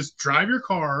here you just drive your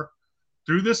car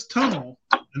through this tunnel,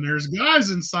 and there's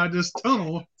guys inside this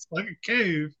tunnel. It's like a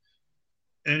cave.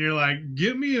 And you're like,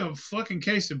 "Give me a fucking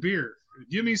case of beer.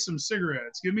 Give me some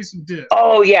cigarettes. Give me some dip."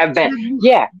 Oh yeah, I've been.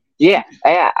 Yeah.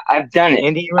 I've done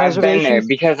it. I've been there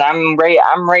because I'm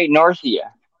right north of you.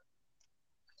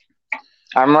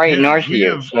 I'm right north of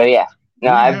you. So yeah.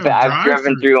 No, I've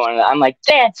driven through one. I'm like,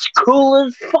 that's cool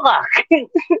as fuck.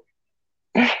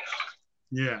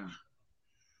 Yeah.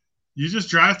 You just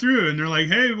drive through, and they're like,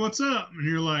 "Hey, what's up?" And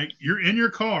you're like, you're in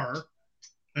your car,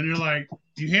 and you're like.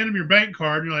 You hand them your bank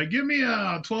card, and you're like, "Give me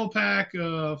a 12-pack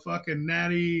of fucking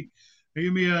Natty.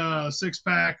 Give me a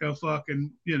 6-pack of fucking,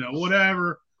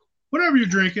 whatever you're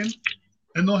drinking."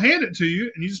 And they'll hand it to you,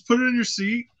 and you just put it in your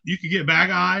seat. You can get bag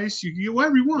ice. You can get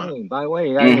whatever you want. Hey, by the way,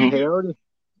 you got pay already?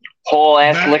 Whole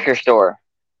ass liquor store.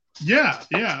 Yeah.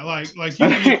 Like you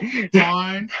can get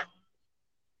wine.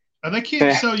 They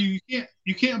can't sell you.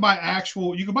 You can't buy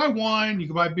actual. You can buy wine. You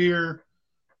can buy beer.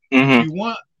 If you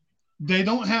want. They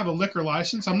don't have a liquor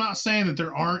license. I'm not saying that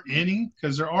there aren't any,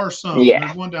 because there are some. Yeah.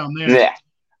 There's one down there. Yeah.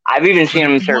 I've even seen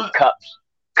them serve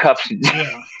cups.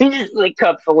 Yeah. Just like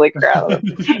cups of liquor out of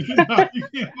them.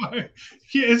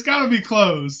 It's got to be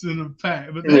closed in a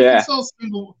pack. But they can sell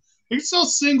single. They can sell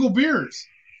single beers.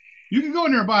 You can go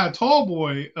in there and buy a tall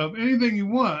boy of anything you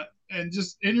want, and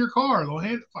just in your car, they'll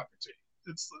hand it fucking to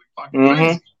you. It's like fucking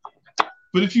crazy.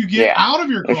 But if you get out of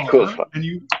your car and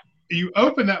you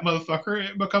open that motherfucker,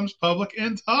 it becomes public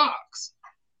intox.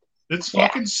 It's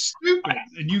fucking stupid.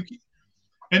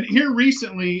 And here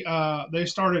recently, they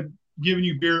started giving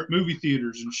you beer at movie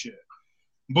theaters and shit.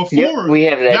 Before, we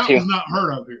have that too. Was not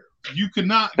heard of here. You could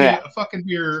not get a fucking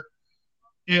beer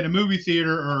in a movie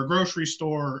theater or a grocery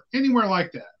store, anywhere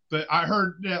like that. But I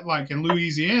heard that, like in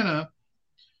Louisiana,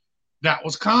 that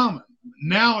was common.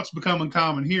 Now it's becoming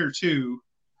common here too.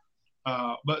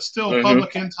 But still,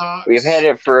 public intox. We've had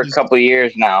it for a couple of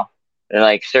years now. And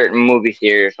like certain movie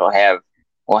theaters will have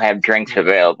drinks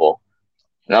available.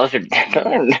 And those are kind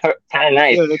of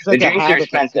nice. Yeah, it's like the drinks are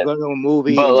expensive. Go to a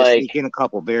movie but and like sneak in a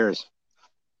couple beers.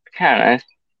 Kind of nice.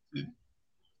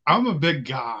 I'm a big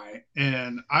guy,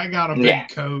 and I got a big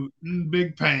coat and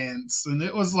big pants, and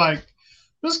it was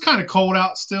kind of cold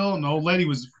out still, and the old lady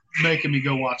was making me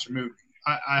go watch a movie.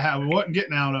 I wasn't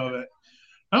getting out of it.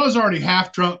 I was already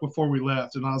half drunk before we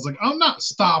left, and I was like, I'm not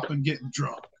stopping getting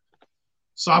drunk.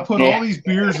 So I put all these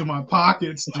beers in my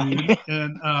pockets, dude,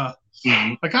 and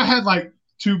like I had like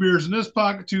 2 beers in this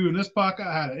pocket, 2 in this pocket.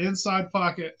 I had an inside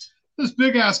pocket, this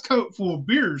big ass coat full of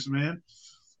beers, man.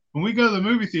 When we go to the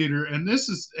movie theater, and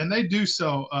they do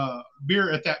sell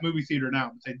beer at that movie theater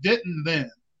now, but they didn't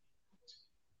then.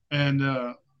 And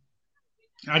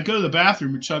I'd go to the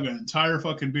bathroom and chug an entire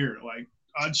fucking beer. Like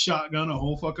I'd shotgun a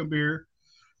whole fucking beer,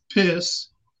 piss,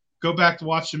 go back to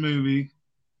watch the movie,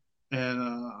 and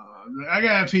I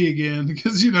gotta pee again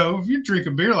because if you drink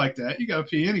a beer like that, you gotta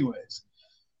pee anyways.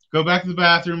 Go back to the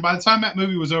bathroom. By the time that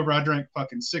movie was over, I drank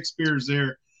fucking 6 beers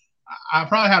there. I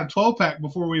probably had a 12-pack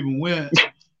before we even went.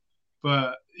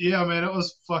 But yeah, man, it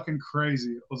was fucking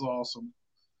crazy. It was awesome.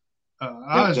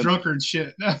 I was drunker than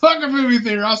shit. That fucking movie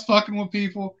theater, I was fucking with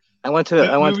people. I went to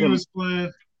the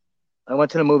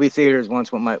movie theaters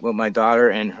once with my daughter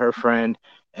and her friend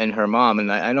and her mom,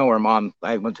 and I know her mom.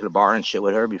 I went to the bar and shit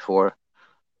with her before,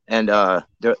 and at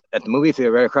the movie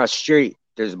theater right across the street,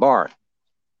 there's a bar,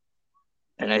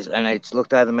 and I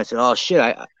looked at them. I said, "Oh shit,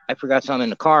 I forgot something in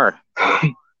the car."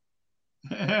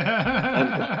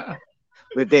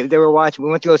 But they were watching.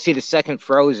 We went to go see the second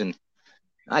Frozen.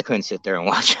 I couldn't sit there and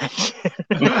watch that.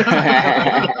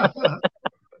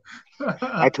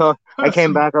 I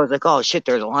came back. I was like, "Oh shit!"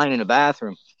 There's a line in the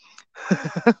bathroom.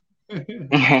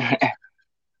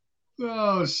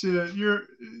 Oh shit! You're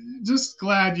just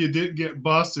glad you didn't get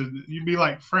busted. You'd be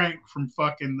like Frank from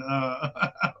fucking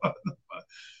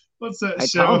what's that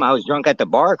show? I told them I was drunk at the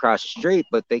bar across the street,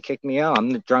 but they kicked me out.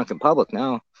 I'm drunk in public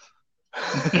now.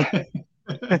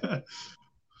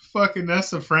 Fucking,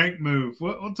 that's a Frank move.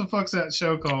 What the fuck's that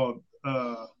show called?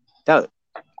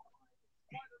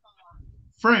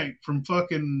 Frank from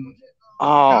fucking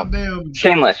goddamn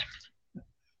Shameless.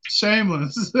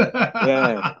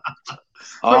 Yeah.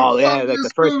 Oh yeah, like the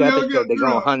first episode, they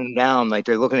go hunting down, like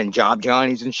they're looking in Job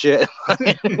Johnnies and shit.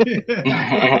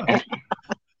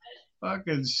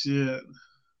 Fucking shit.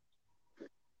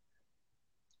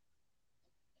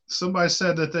 Somebody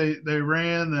said that they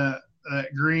ran that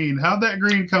green. How'd that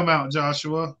green come out,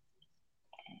 Joshua?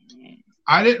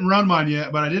 I didn't run mine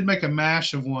yet, but I did make a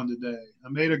mash of one today. I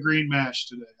made a green mash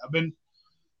today. I've been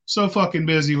so fucking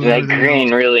busy with that green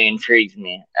else. Really intrigues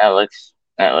me. That looks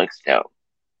dope.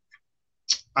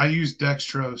 I used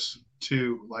dextrose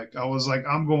too. Like I was like,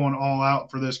 I'm going all out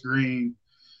for this green.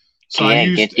 So I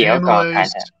used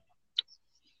amylase.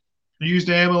 I used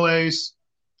amylase,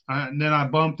 and then I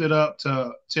bumped it up to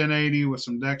 1080 with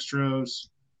some dextrose.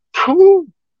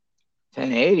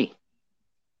 1080.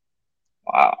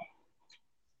 Wow.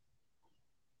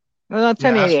 Well, not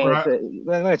 1080.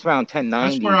 It's around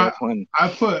 1090. That's where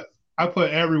I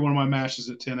put every one of my mashes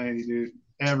at 1080, dude.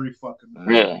 Every fucking mash.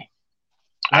 Really?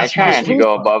 I try not to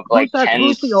go above like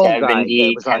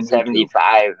 1070,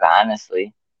 1075,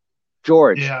 honestly.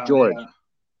 George. Yeah.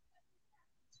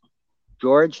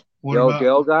 George,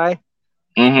 Joe guy.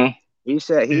 Mm-hmm. He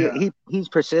said he's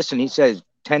persistent. He says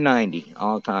 1090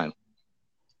 all the time.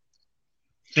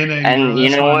 And you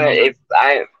know what? If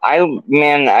I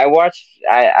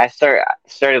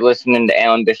started listening to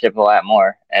Alan Bishop a lot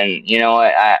more, and you know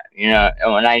what?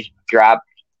 When I drop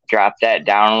that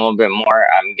down a little bit more,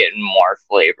 I'm getting more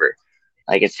flavor.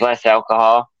 Like it's less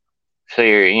alcohol, so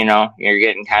you're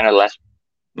getting kind of less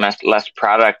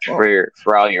product for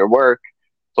all your work,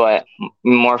 but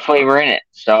more flavor in it.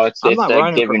 So it's not a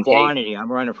running give for and quantity. take.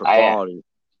 I'm running for quality.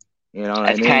 You know what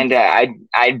I mean? Kind of.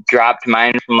 I dropped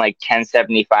mine from like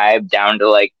 1075 down to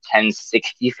like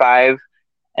 1065,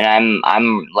 and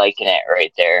I'm liking it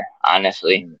right there.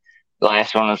 Honestly, the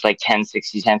last one was like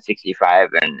 1060, 1065,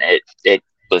 and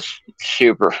was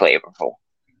super flavorful.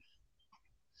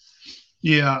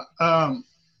 Yeah.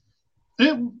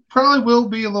 It probably will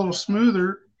be a little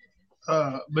smoother,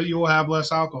 but you will have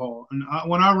less alcohol. And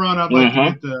when I run, I'd like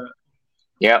to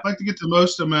get the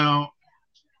most amount.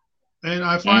 And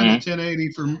I find that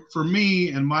 1080 for me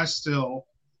and my still,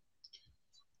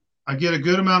 I get a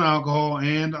good amount of alcohol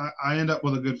and I end up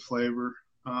with a good flavor.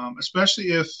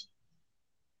 Especially if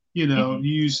you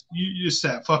use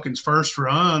that fucking first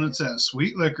run. It's that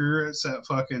sweet liquor. It's that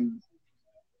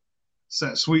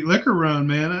sweet liquor run,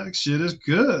 man. That shit is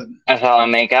good. That's all I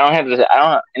make. I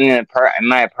don't in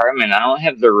my apartment. I don't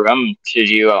have the room to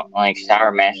do like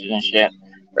sour mashes and shit,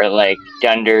 or like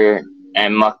dunder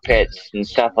and muck pits and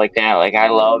stuff like that. Like I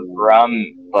love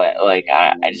rum, but like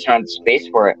I just don't have the space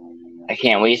for it. I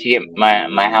can't wait to get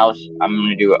my house. I'm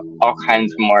gonna do all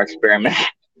kinds of more experiments.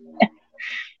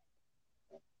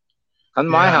 Come to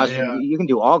my house, you can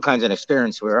do all kinds of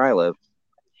experiments where I live.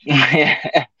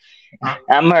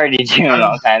 I'm already doing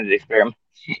all kinds of experiments.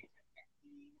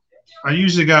 I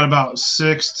usually got about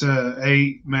 6 to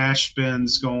 8 mash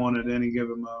spins going at any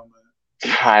given moment.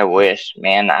 I wish,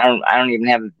 man. I don't even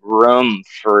have room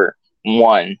for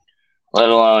one, let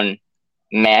alone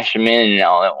mash them in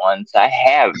all at once. I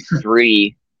have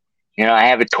 3. I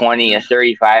have a 20, a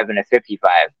 35, and a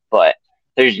 55, but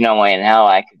there's no way in hell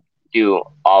I could do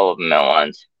all of them at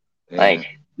once.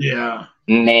 Yeah.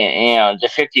 Man, the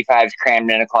 55 is crammed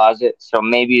in a closet, so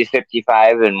maybe the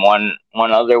 55 and one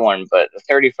other one, but the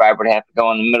 35 would have to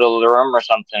go in the middle of the room or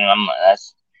something.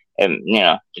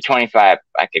 The 25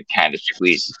 I could kind of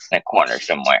squeeze in a corner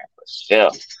somewhere, but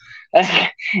still,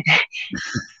 that's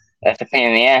a pain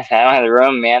in the ass. I don't have the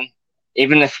room, man.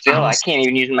 Even the still, I can't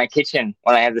even use my kitchen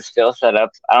when I have the still set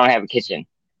up. I don't have a kitchen.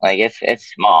 Like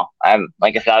it's small. I have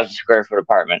like 1,000 square foot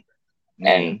apartment,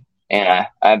 and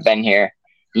I've been here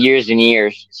years and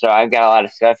years, so I've got a lot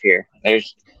of stuff here.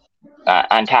 There's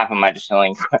on top of my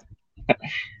distilling.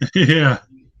 Yeah,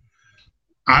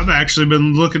 I've actually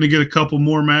been looking to get a couple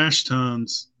more mash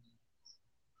tuns.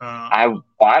 I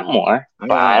want more, but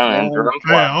I don't have the room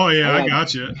for it. I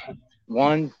got you.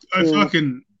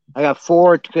 I got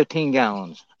 4 to 15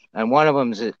 gallons, and one of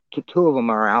them is 2 of them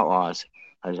are outlaws.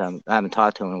 I haven't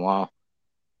talked to them in a while.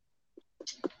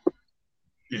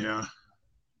 Yeah.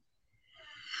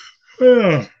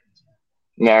 I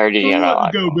already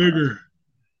wanting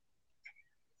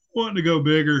to go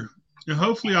bigger. And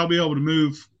hopefully I'll be able to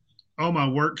move all my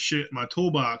work shit, my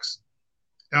toolbox,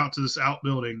 out to this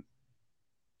outbuilding.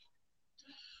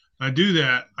 I do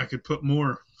that, I could put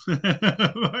more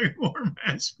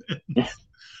mash bins.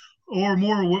 Or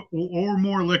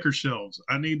more liquor shelves.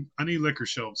 I need liquor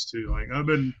shelves too. Like I've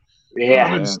been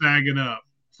snagging up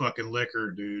fucking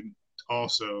liquor, dude.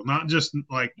 Also, not just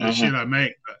like the shit I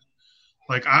make, but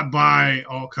like I buy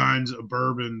all kinds of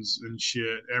bourbons and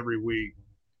shit every week.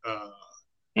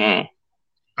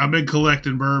 I've been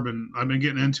collecting bourbon. I've been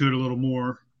getting into it a little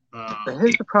more.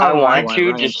 Here's the problem. I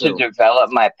want to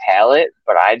develop my palate,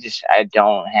 but I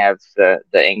don't have the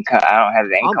income. I don't have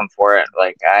the income for it.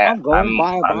 Like I'm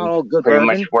pretty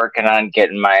much working on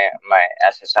getting my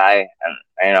SSI,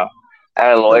 and I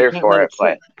have a lawyer for it,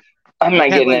 but I'm not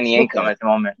getting any income at the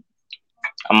moment.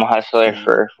 I'm a hustler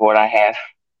for what I have.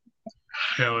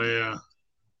 Hell yeah!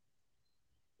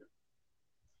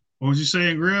 What was you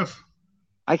saying, Griff?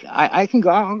 I can go.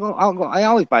 I'll go. I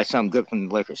always buy something good from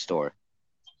the liquor store.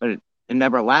 But it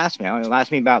never lasts me. It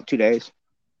lasts me about 2 days.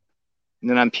 And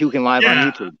then I'm puking live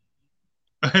on YouTube.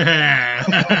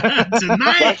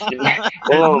 Tonight.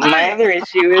 Well, my other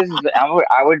issue is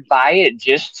I would buy it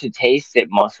just to taste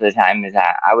it most of the time. Is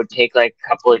that I would take like a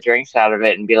couple of drinks out of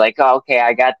it and be like, oh, okay,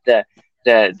 I got the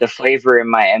flavor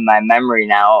in my memory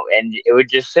now, and it would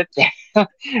just sit there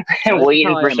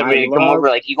waiting for somebody to come over.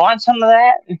 Like, you want some of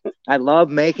that? I love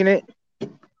making it,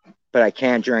 but I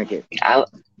can't drink it.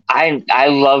 I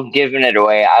love giving it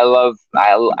away. I love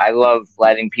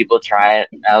letting people try it.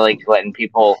 I like letting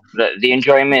people the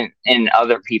enjoyment in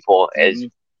other people is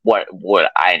what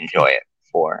I enjoy it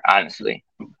for, honestly.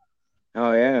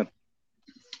 Oh yeah.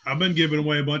 I've been giving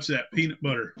away a bunch of that peanut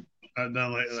butter. I've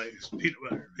done like peanut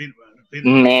butter.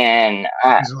 Man,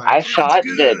 I thought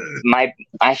that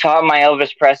I thought my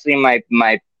Elvis Presley, my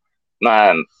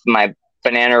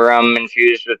banana rum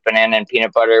infused with banana and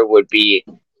peanut butter would be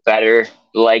better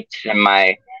liked than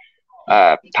my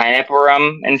pineapple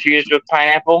rum infused with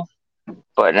pineapple,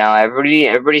 but now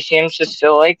everybody seems to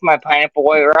still like my pineapple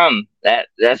white rum.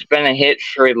 That's been a hit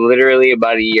for literally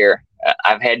about a year.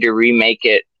 I've had to remake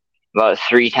it about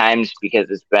 3 times because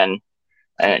it's been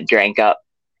drank up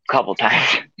a couple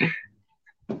times.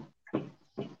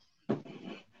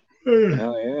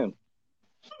 Oh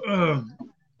yeah.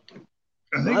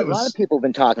 think a lot of people have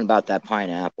been talking about that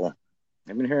pineapple.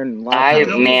 I've been hearing a lot.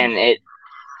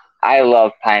 I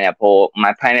love pineapple.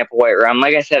 My pineapple white rum.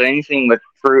 Like I said, anything with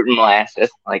fruit and molasses,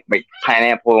 like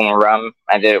pineapple and rum.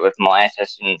 I did it with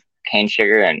molasses and cane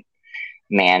sugar, and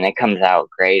man, it comes out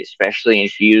great, especially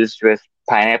infused with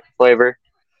pineapple flavor.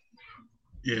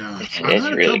 Yeah, it's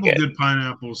had a really couple good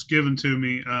pineapples given to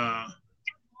me.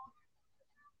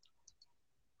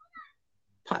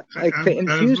 Like to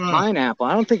infuse pineapple,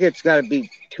 I don't think it's got to be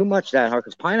too much that hard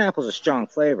because pineapple's a strong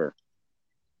flavor.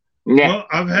 Yeah. Well,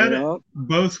 I've had it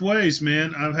both ways,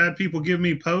 man. I've had people give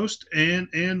me post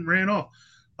and ran off.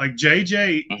 Like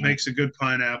JJ makes a good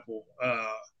pineapple.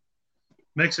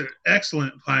 Makes an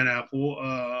excellent pineapple.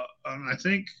 I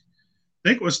think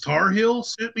it was Tar Heel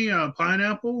sent me a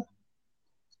pineapple.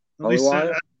 At holy least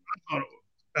water? I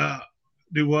thought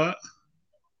do what?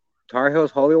 Tar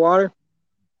Heel's holy water?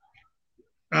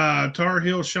 Tar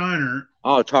Heel Shiner.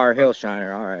 Oh, Tar Heel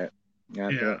Shiner. All right.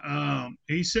 Yeah.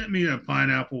 He sent me a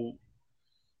pineapple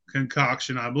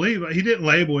concoction, I believe. He didn't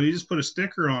label it. He just put a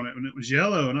sticker on it, and it was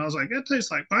yellow. And I was like, that tastes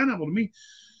like pineapple to me.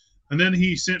 And then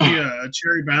he sent me a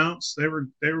cherry bounce. They were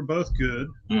both good.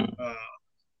 But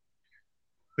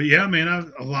yeah,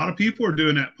 man, a lot of people are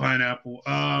doing that pineapple.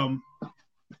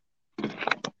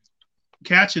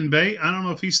 Catch and Bait. I don't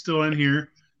know if he's still in here,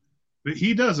 but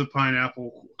he does a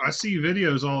pineapple. I see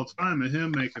videos all the time of him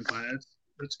making pineapple.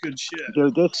 That's good shit.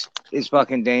 Dude, this is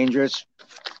fucking dangerous.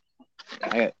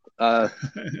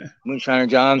 Moonshiner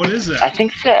John. What is that? I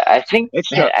think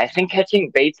catching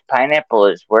Bait's pineapple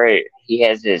is where he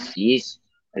has his yeast.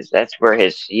 That's where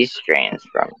his yeast strains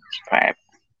from. Pineapple.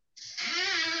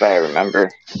 If I remember,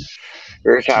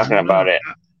 we were talking about it.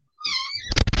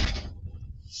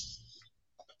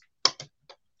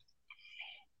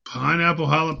 Pineapple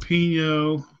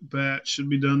jalapeno batch should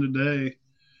be done today.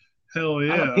 Hell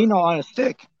yeah. Jalapeno on a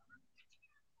stick.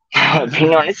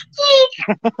 Jalapeno on a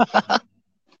stick.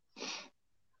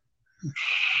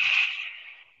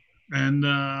 And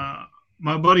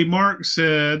my buddy Mark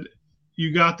said,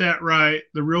 you got that right.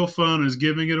 The real fun is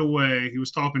giving it away. He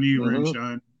was talking to you,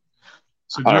 Runeshine.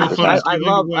 So the real fun is giving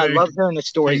away. I love hearing the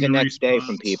stories the next day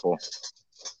from people.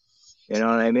 You know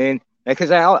what I mean? Because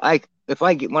when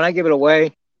I give it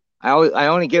away, I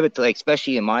only give it to, like,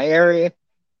 especially in my area,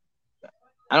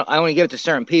 I only give it to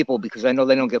certain people because I know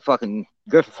they don't get fucking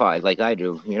griffified like I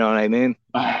do. You know what I mean?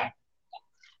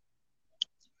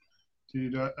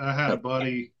 Dude, I had a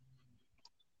buddy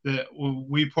that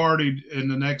we partied,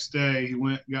 and the next day he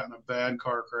went and got in a bad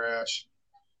car crash.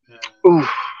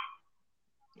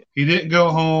 He didn't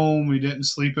go home. He didn't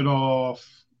sleep it off.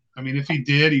 I mean, if he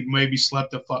did, he maybe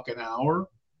slept a fucking hour.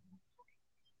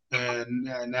 And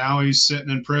now he's sitting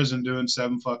in prison doing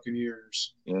 7 fucking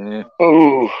years. Yeah.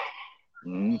 Ooh.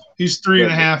 He's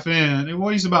 3.5 in. Well,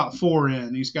 he's about 4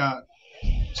 in. He's got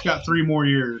 3 more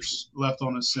years left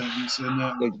on his sentence.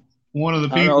 And one of the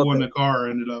people in the car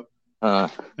ended up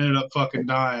fucking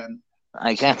dying.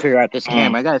 I can't figure out this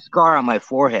camera. I got a scar on my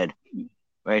forehead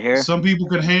right here. Some people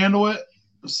can handle it.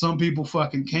 Some people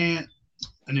fucking can't.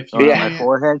 And if you can't, my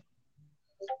forehead,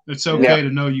 it's okay to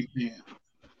know you can't.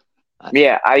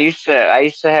 Yeah, I used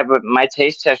to have my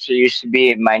taste tester used to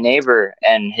be my neighbor,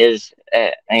 and his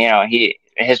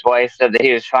his wife said that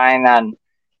he was fine on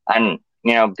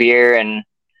beer and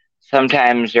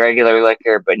sometimes regular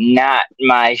liquor, but not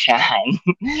my shine.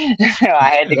 So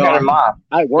I had to cut him off.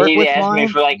 He asked me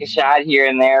for like a shot here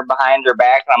and there behind her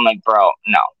back, and I'm like, bro,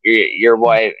 no, your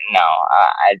wife, no,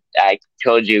 I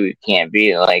told you can't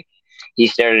be like. He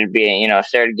started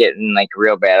getting like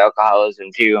real bad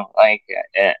alcoholism too. Like,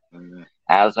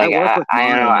 I was like,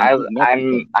 I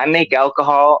make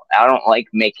alcohol. I don't like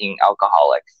making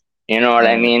alcoholics. You know what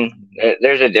I mean?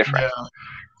 There's a difference.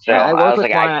 Yeah. So I was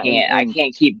like, I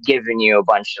can't keep giving you a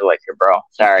bunch of liquor, bro.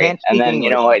 Sorry. And then you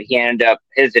know what? He ended up,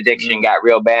 his addiction got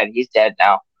real bad. He's dead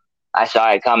now. I saw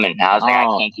it coming. I was like, I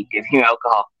can't keep giving you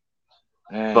alcohol.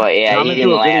 But yeah, he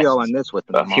didn't last on this with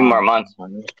a few more months.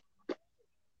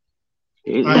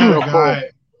 He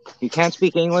can't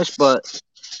speak English, but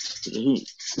he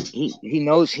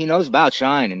knows about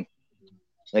shining,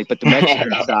 like, but the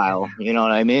Mexican style. You know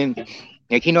what I mean?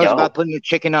 Like, he knows about putting the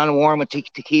chicken on warm with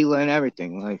tequila and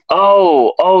everything. Like,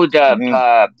 I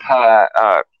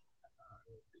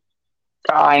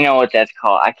know what that's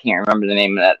called. I can't remember the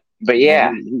name of that, but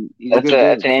yeah,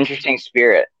 that's an interesting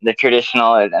spirit, the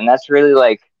traditional, and that's really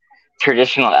like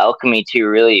traditional alchemy too.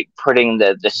 Really putting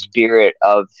the spirit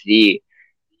of the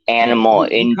animal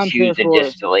into the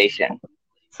distillation.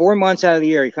 4 months out of the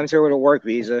year, he comes here with a work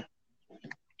visa,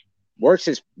 works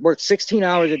 16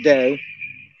 hours a day,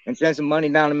 and sends some money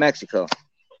down to Mexico,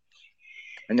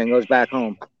 and then goes back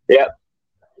home. Yep.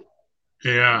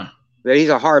 Yeah. But he's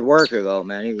a hard worker, though,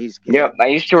 man. He's Yep. I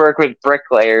used to work with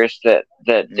bricklayers that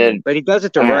did. But he does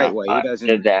it the right way. He doesn't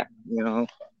did that. You know.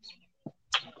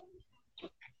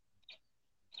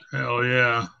 Hell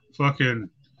yeah. Fucking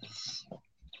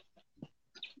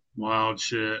wild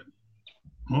shit.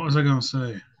 What was I gonna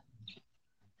say?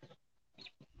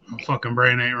 My fucking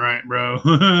brain ain't right, bro.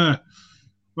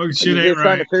 Fucking shit ain't right.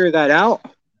 Trying to figure that out.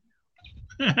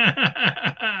 God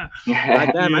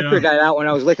damn, I figured that out when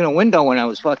I was licking a window when I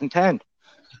was fucking 10.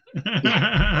 You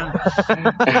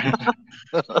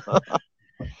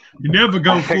never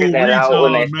go I full figured that out retard,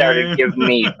 when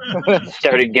they man.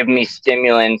 started giving me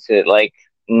stimulants at like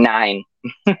 9.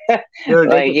 Dude,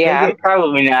 like, I'm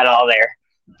probably not all there.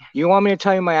 You want me to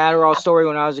tell you my Adderall story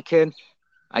when I was a kid?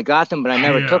 I got them, but I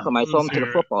never took them. I sold them to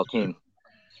the football team.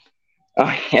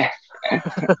 Oh, yeah.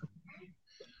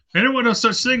 There was no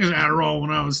such thing as Adderall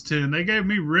when I was 10. They gave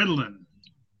me Ritalin.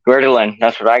 Ritalin,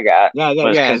 that's what I got. Yeah.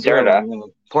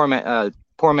 Poor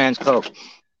man's Coke.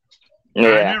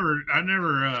 Yeah.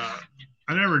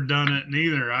 I never done it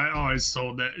neither. I always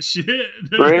sold that shit.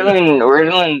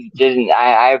 Ritalin didn't.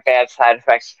 I have bad side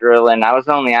effects to Ritalin. I was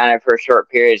only on it for a short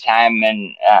period of time,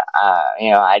 and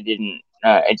I didn't.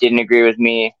 It didn't agree with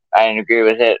me. I didn't agree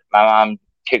with it. My mom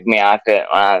took me off it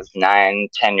when I was 9,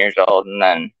 10 years old, and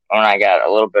then when I got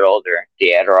a little bit older,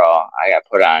 the Adderall I got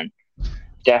put on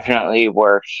definitely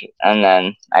worked, and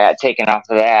then I got taken off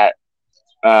of that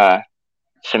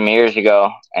some years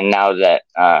ago, and now that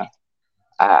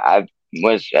I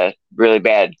was a really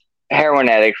bad heroin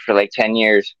addict for like 10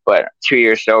 years, but 2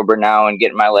 years sober now and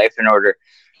getting my life in order.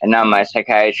 And now my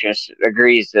psychiatrist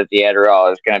agrees that the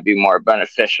Adderall is going to be more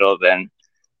beneficial than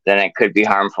it could be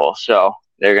harmful. So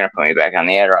they're going to put me back on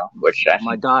the Adderall, which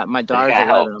my daughter's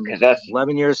 11 because that's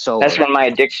 11 years sober. That's when my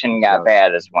addiction got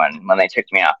bad, is when they took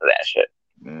me off of that shit.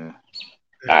 Yeah.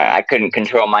 I couldn't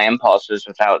control my impulses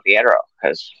without the Adderall,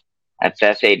 because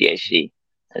that's ADHD,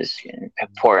 is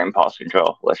poor impulse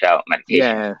control without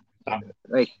medication. Yeah,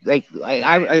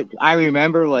 I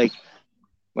remember, like,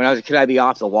 when I was a kid, I'd be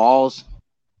off the walls.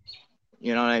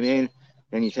 You know what I mean?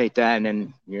 Then you take that, and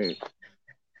then you're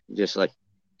just like,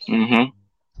 Hell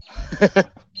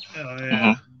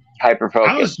yeah. Hyper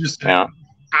focused.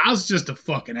 I was just a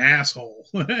fucking asshole.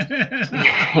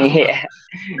 Yeah.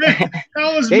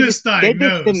 I was misdiagnosed. They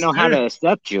just didn't know how to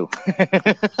accept you.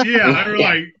 Yeah, they were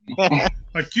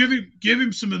like give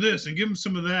him some of this and give him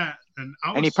some of that, and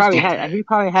he probably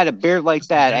had a beard like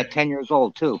that at 10 years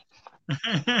old too.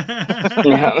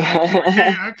 I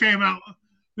came out.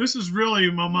 This is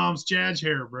really my mom's judge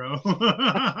hair, bro.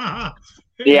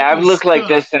 Yeah, I've looked like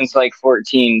this since like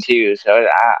 14 too, so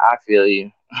I feel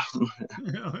you.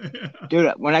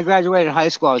 Dude, when I graduated high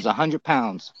school, I was 100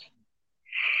 pounds.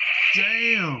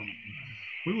 Damn.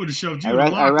 We would have shoved you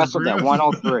I wrestled at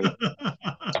 103.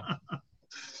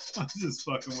 I'm just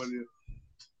fucking with you.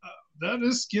 That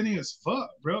is skinny as fuck,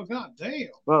 bro. God damn.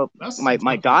 Well,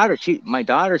 my daughter,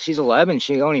 she's 11.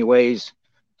 She only weighs,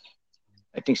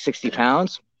 I think, 60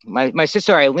 pounds. My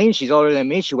sister Eileen, she's older than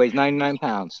me. She weighs 99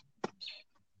 pounds.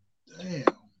 Damn.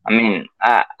 I mean,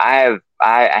 I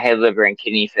had liver and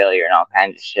kidney failure and all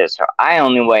kinds of shit, so I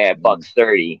only weigh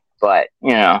 $130, but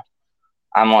I'm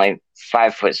only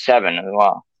 5'7" as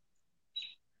well.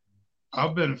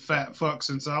 I've been a fat fuck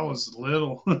since I was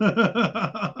little.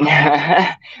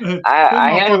 I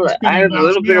had a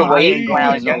little bit of weight when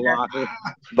I was younger,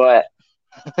 but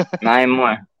not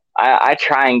anymore. I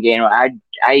try and gain. I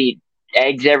eat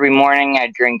eggs every morning.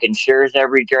 I drink Ensures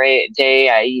every day.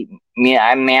 I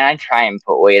try and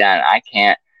put weight on. I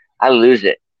can't. I lose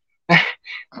it. I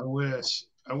wish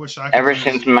I could. Ever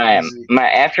since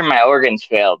after my organs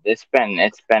failed, it's been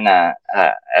a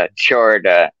chore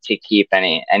to keep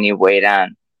any weight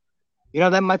on.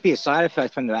 That might be a side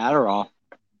effect from the Adderall.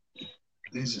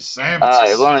 These are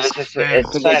savages.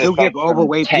 They do give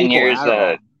overweight 10 people years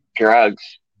Adderall. Of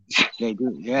drugs. They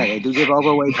do. Yeah, they do give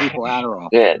overweight people Adderall.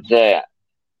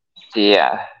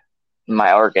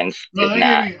 My organs did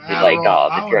not like all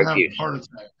the drug use.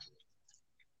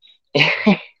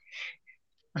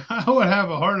 I would have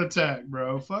a heart attack,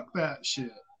 bro. Fuck that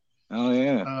shit. Oh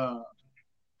yeah.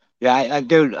 I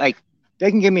dude, like,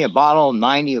 they can give me a bottle of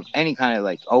 90 of any kind of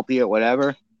like opiate,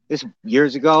 whatever. This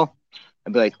years ago,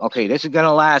 I'd be like, okay, this is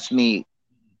gonna last me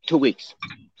 2 weeks.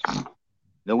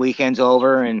 The weekend's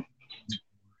over, and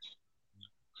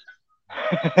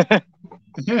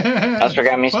that's what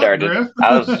got me started.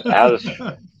 I was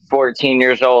 14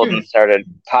 years old and started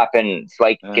popping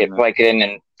Vicodin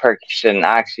and Perks and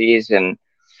Oxys, and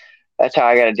that's how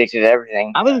I got addicted to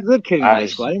everything. I was a good kid in high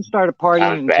school. I didn't start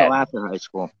partying until after high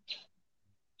school.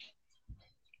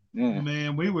 Yeah.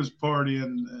 Man, we was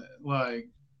partying like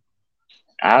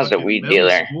I was a fucking weed middle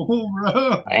dealer. school,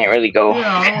 bro. I didn't really go.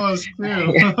 Yeah, I was too.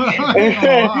 I ain't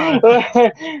gonna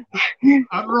lie.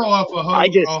 I'd roll up a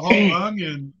whole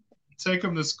onion, take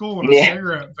them to school in a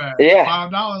cigarette pack. Yeah.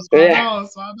 $5, $5, Yeah.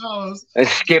 $5. And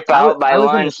skip out by I was in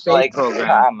the lunch state like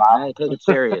program. I had to take it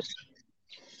serious.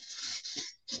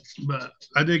 But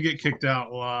I did get kicked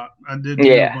out a lot. I did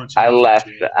do a bunch of left.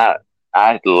 shit.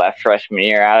 I left freshman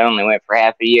year. I only went for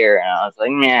half a year, and I was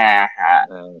like, nah,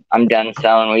 I'm done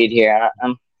selling weed here.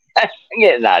 I'm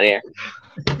getting out of here.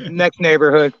 Next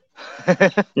neighborhood.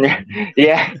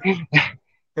 Yeah,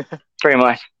 pretty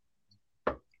much.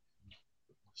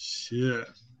 Shit.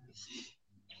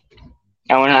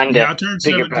 I went on to I turned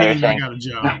 17 and I got a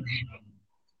job.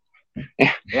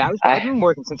 Yeah, I've been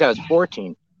working since I was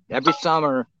 14. Every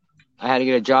summer, I had to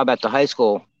get a job at the high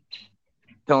school,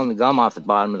 pulling the gum off the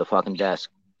bottom of the fucking desk.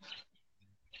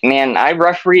 Man, I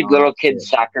refereed little kids'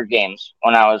 soccer games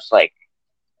when I was like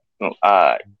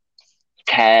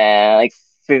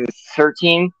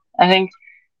 13, I think.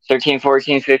 13,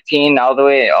 14, 15, all the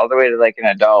way to like an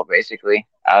adult, basically.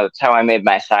 That's how I made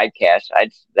my side cash.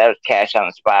 That was cash on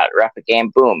the spot. Ref a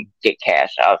game, boom, get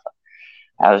cash. It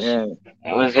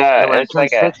was like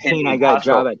 16, I got a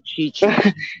job at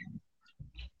Chi-Chi's.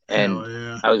 And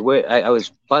I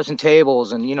was buzzing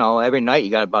tables, and every night you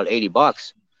got about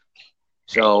 $80.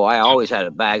 So I always had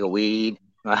a bag of weed.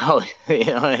 You know what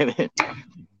I mean?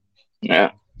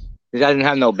 Yeah. Because I didn't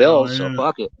have no bills, so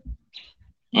fuck it.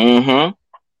 Mm-hmm.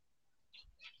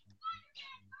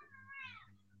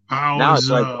 Now it's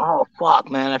like, oh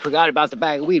fuck, man, I forgot about the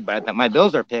bag of weed, but my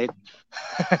bills are paid.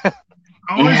 I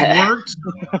always worked.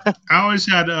 I always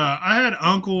had I had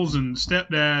uncles and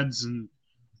stepdads, and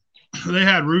they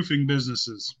had roofing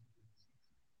businesses.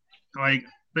 Like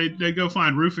they go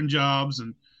find roofing jobs,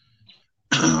 and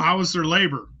I was their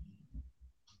labor.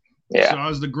 Yeah. So I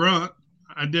was the grunt.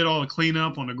 I did all the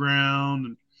cleanup on the ground.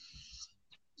 And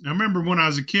I remember when I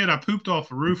was a kid, I pooped off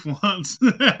a roof once.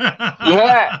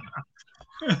 Yeah.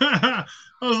 I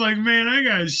was like, man, I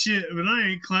got shit, but I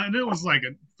ain't climbing. It was like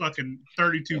a fucking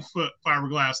 32-foot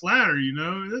fiberglass ladder,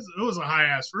 It was a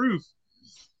high-ass roof.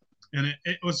 And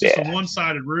it was just a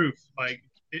one-sided roof. Like,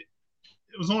 it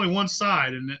was only one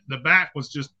side, and the back was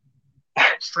just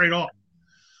straight off.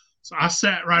 So I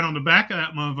sat right on the back of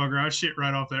that motherfucker. I shit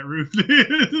right off that roof. Windy,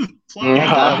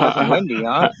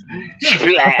 huh?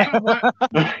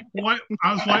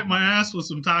 I was wiping my ass with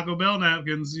some Taco Bell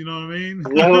napkins. You know what I mean?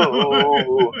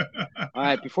 All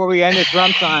right, before we end this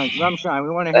Runeshine, we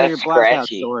want to hear your blackout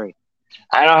story.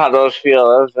 I know how those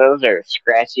feel. Those are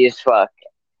scratchy as fuck.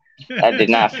 That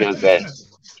did not feel good.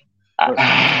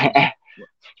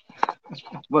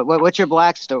 What's your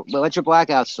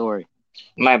blackout story?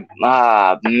 My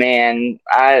man,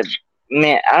 I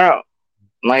don't.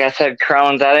 Like I said,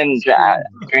 Crohn's. I didn't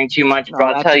drink too much, but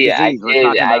I'll tell you, I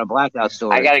did. A blackout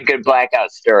story. I got a good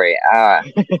blackout story.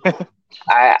 I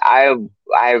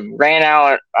ran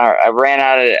out. I ran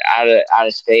out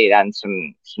of state on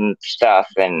some stuff,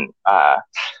 and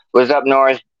was up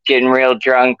north getting real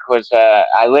drunk.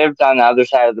 I lived on the other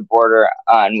side of the border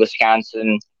in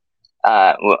Wisconsin.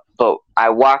 But I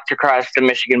walked across the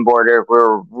Michigan border. We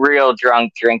were real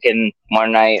drunk drinking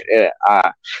one night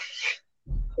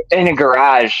in a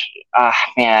garage.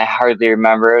 Man, I hardly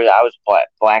remember. I was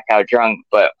blackout drunk,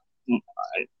 but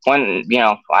when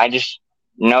I just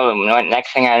know.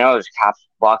 Next thing I know is cops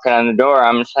walking on the door.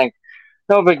 I'm just like,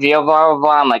 no big deal, blah blah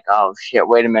blah. I'm like, oh shit,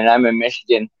 wait a minute, I'm in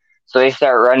Michigan. So they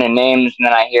start running names, and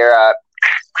then I hear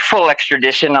full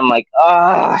extradition. I'm like,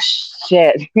 oh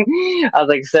shit. I was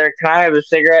like, sir, can I have a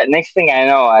cigarette? Next thing I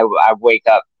know, I wake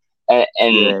up in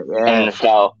the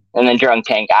cell in the drunk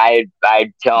tank. I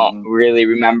don't really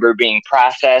remember being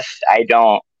processed. I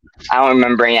don't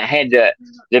remember any. I had the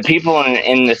people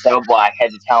in the cell block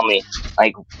had to tell me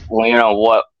like,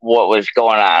 what was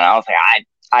going on. I was like,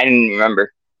 I didn't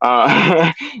remember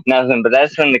nothing. But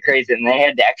that's when the crazy, and they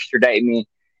had to extradite me.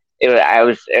 It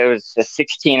was a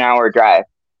 16-hour drive.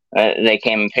 They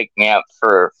came and picked me up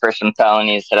for some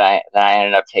felonies that I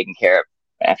ended up taking care of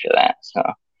after that. So,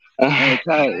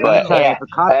 if a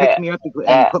cop picked me up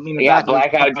and put me in the back,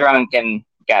 blackout drunk and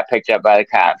got picked up by the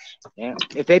cops. Yeah,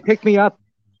 if they picked me up,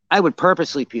 I would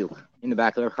purposely puke in the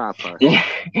back of their cop car.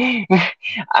 I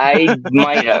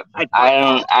might have.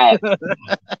 I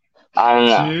don't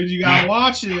know. Dude, you gotta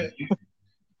watch it.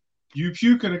 You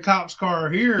puke in a cop's car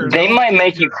here. They might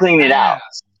make you clean it out.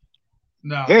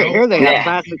 No. Here they have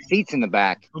plastic seats in the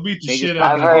back. They'll beat the shit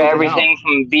out I've heard everything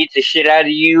from beat the shit out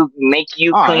of you, make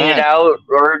you clean it out,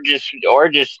 or just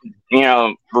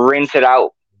rinse it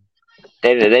out.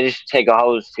 They just take a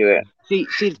hose to it.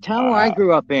 See, the town where I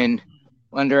grew up in,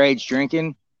 underage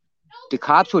drinking, the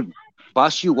cops would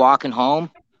bust you walking home,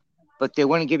 but they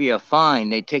wouldn't give you a fine.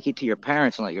 They'd take you to your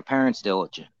parents and let your parents deal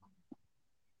with you.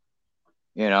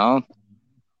 You know?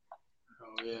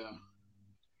 Oh yeah.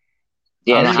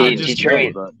 Yeah, see, just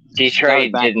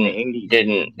Detroit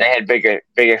didn't. They had bigger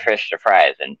fish to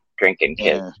fry than drinking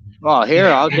kids. Yeah. Well, here,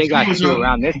 all they got to do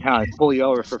around this town is pull you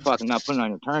over for fucking not putting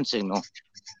on your turn signal.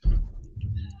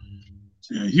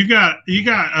 Yeah, you got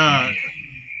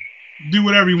do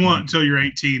whatever you want until you're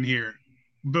 18 here.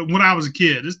 But when I was a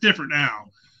kid, it's different now.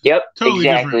 Yep, totally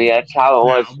exactly. Different That's how it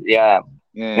was. now.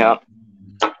 Yeah.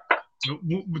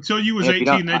 Until you was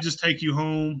 18, they just take you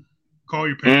home, call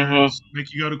your parents,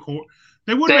 make you go to court.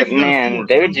 They wouldn't make you go to court.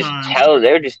 They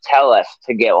would just tell us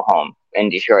to go home in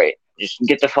Detroit. Just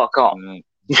get the fuck home.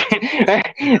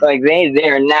 Like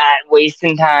they're not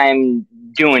wasting time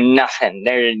doing nothing.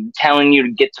 They're telling you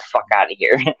to get the fuck out of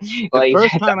here. Like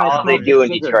that's all they do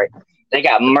in Detroit. They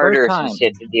got murders and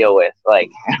shit to deal with. Like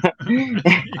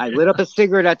I lit up a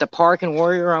cigarette at the park in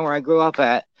Warrior Run where I grew up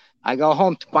at. I go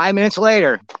home 5 minutes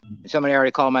later. Somebody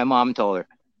already called my mom and told her.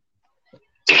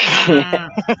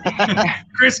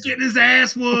 Chris getting his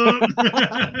ass whooped.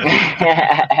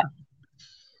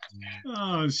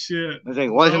 Oh shit! I was like,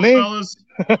 wasn't me. Fellas,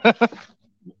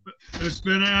 it's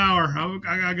been an hour.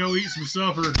 I gotta go eat some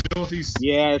supper.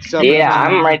 Yeah,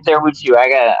 I'm right there with you. I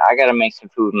gotta make some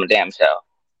food my damn self.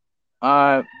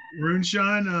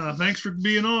 Runeshine, thanks for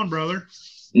being on, brother.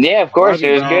 Yeah, of course.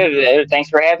 It was good. Thanks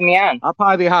for having me on. I'll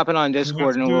probably be hopping on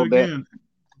Discord in a little bit.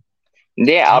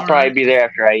 Yeah, I'll probably be there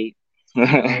after I eat.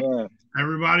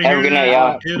 Everybody, have a good night,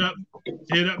 y'all.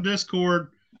 Hit up Discord.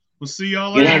 We'll see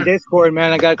y'all later. Get on Discord,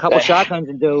 man. I got a couple shotguns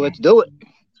to do. Let's do it.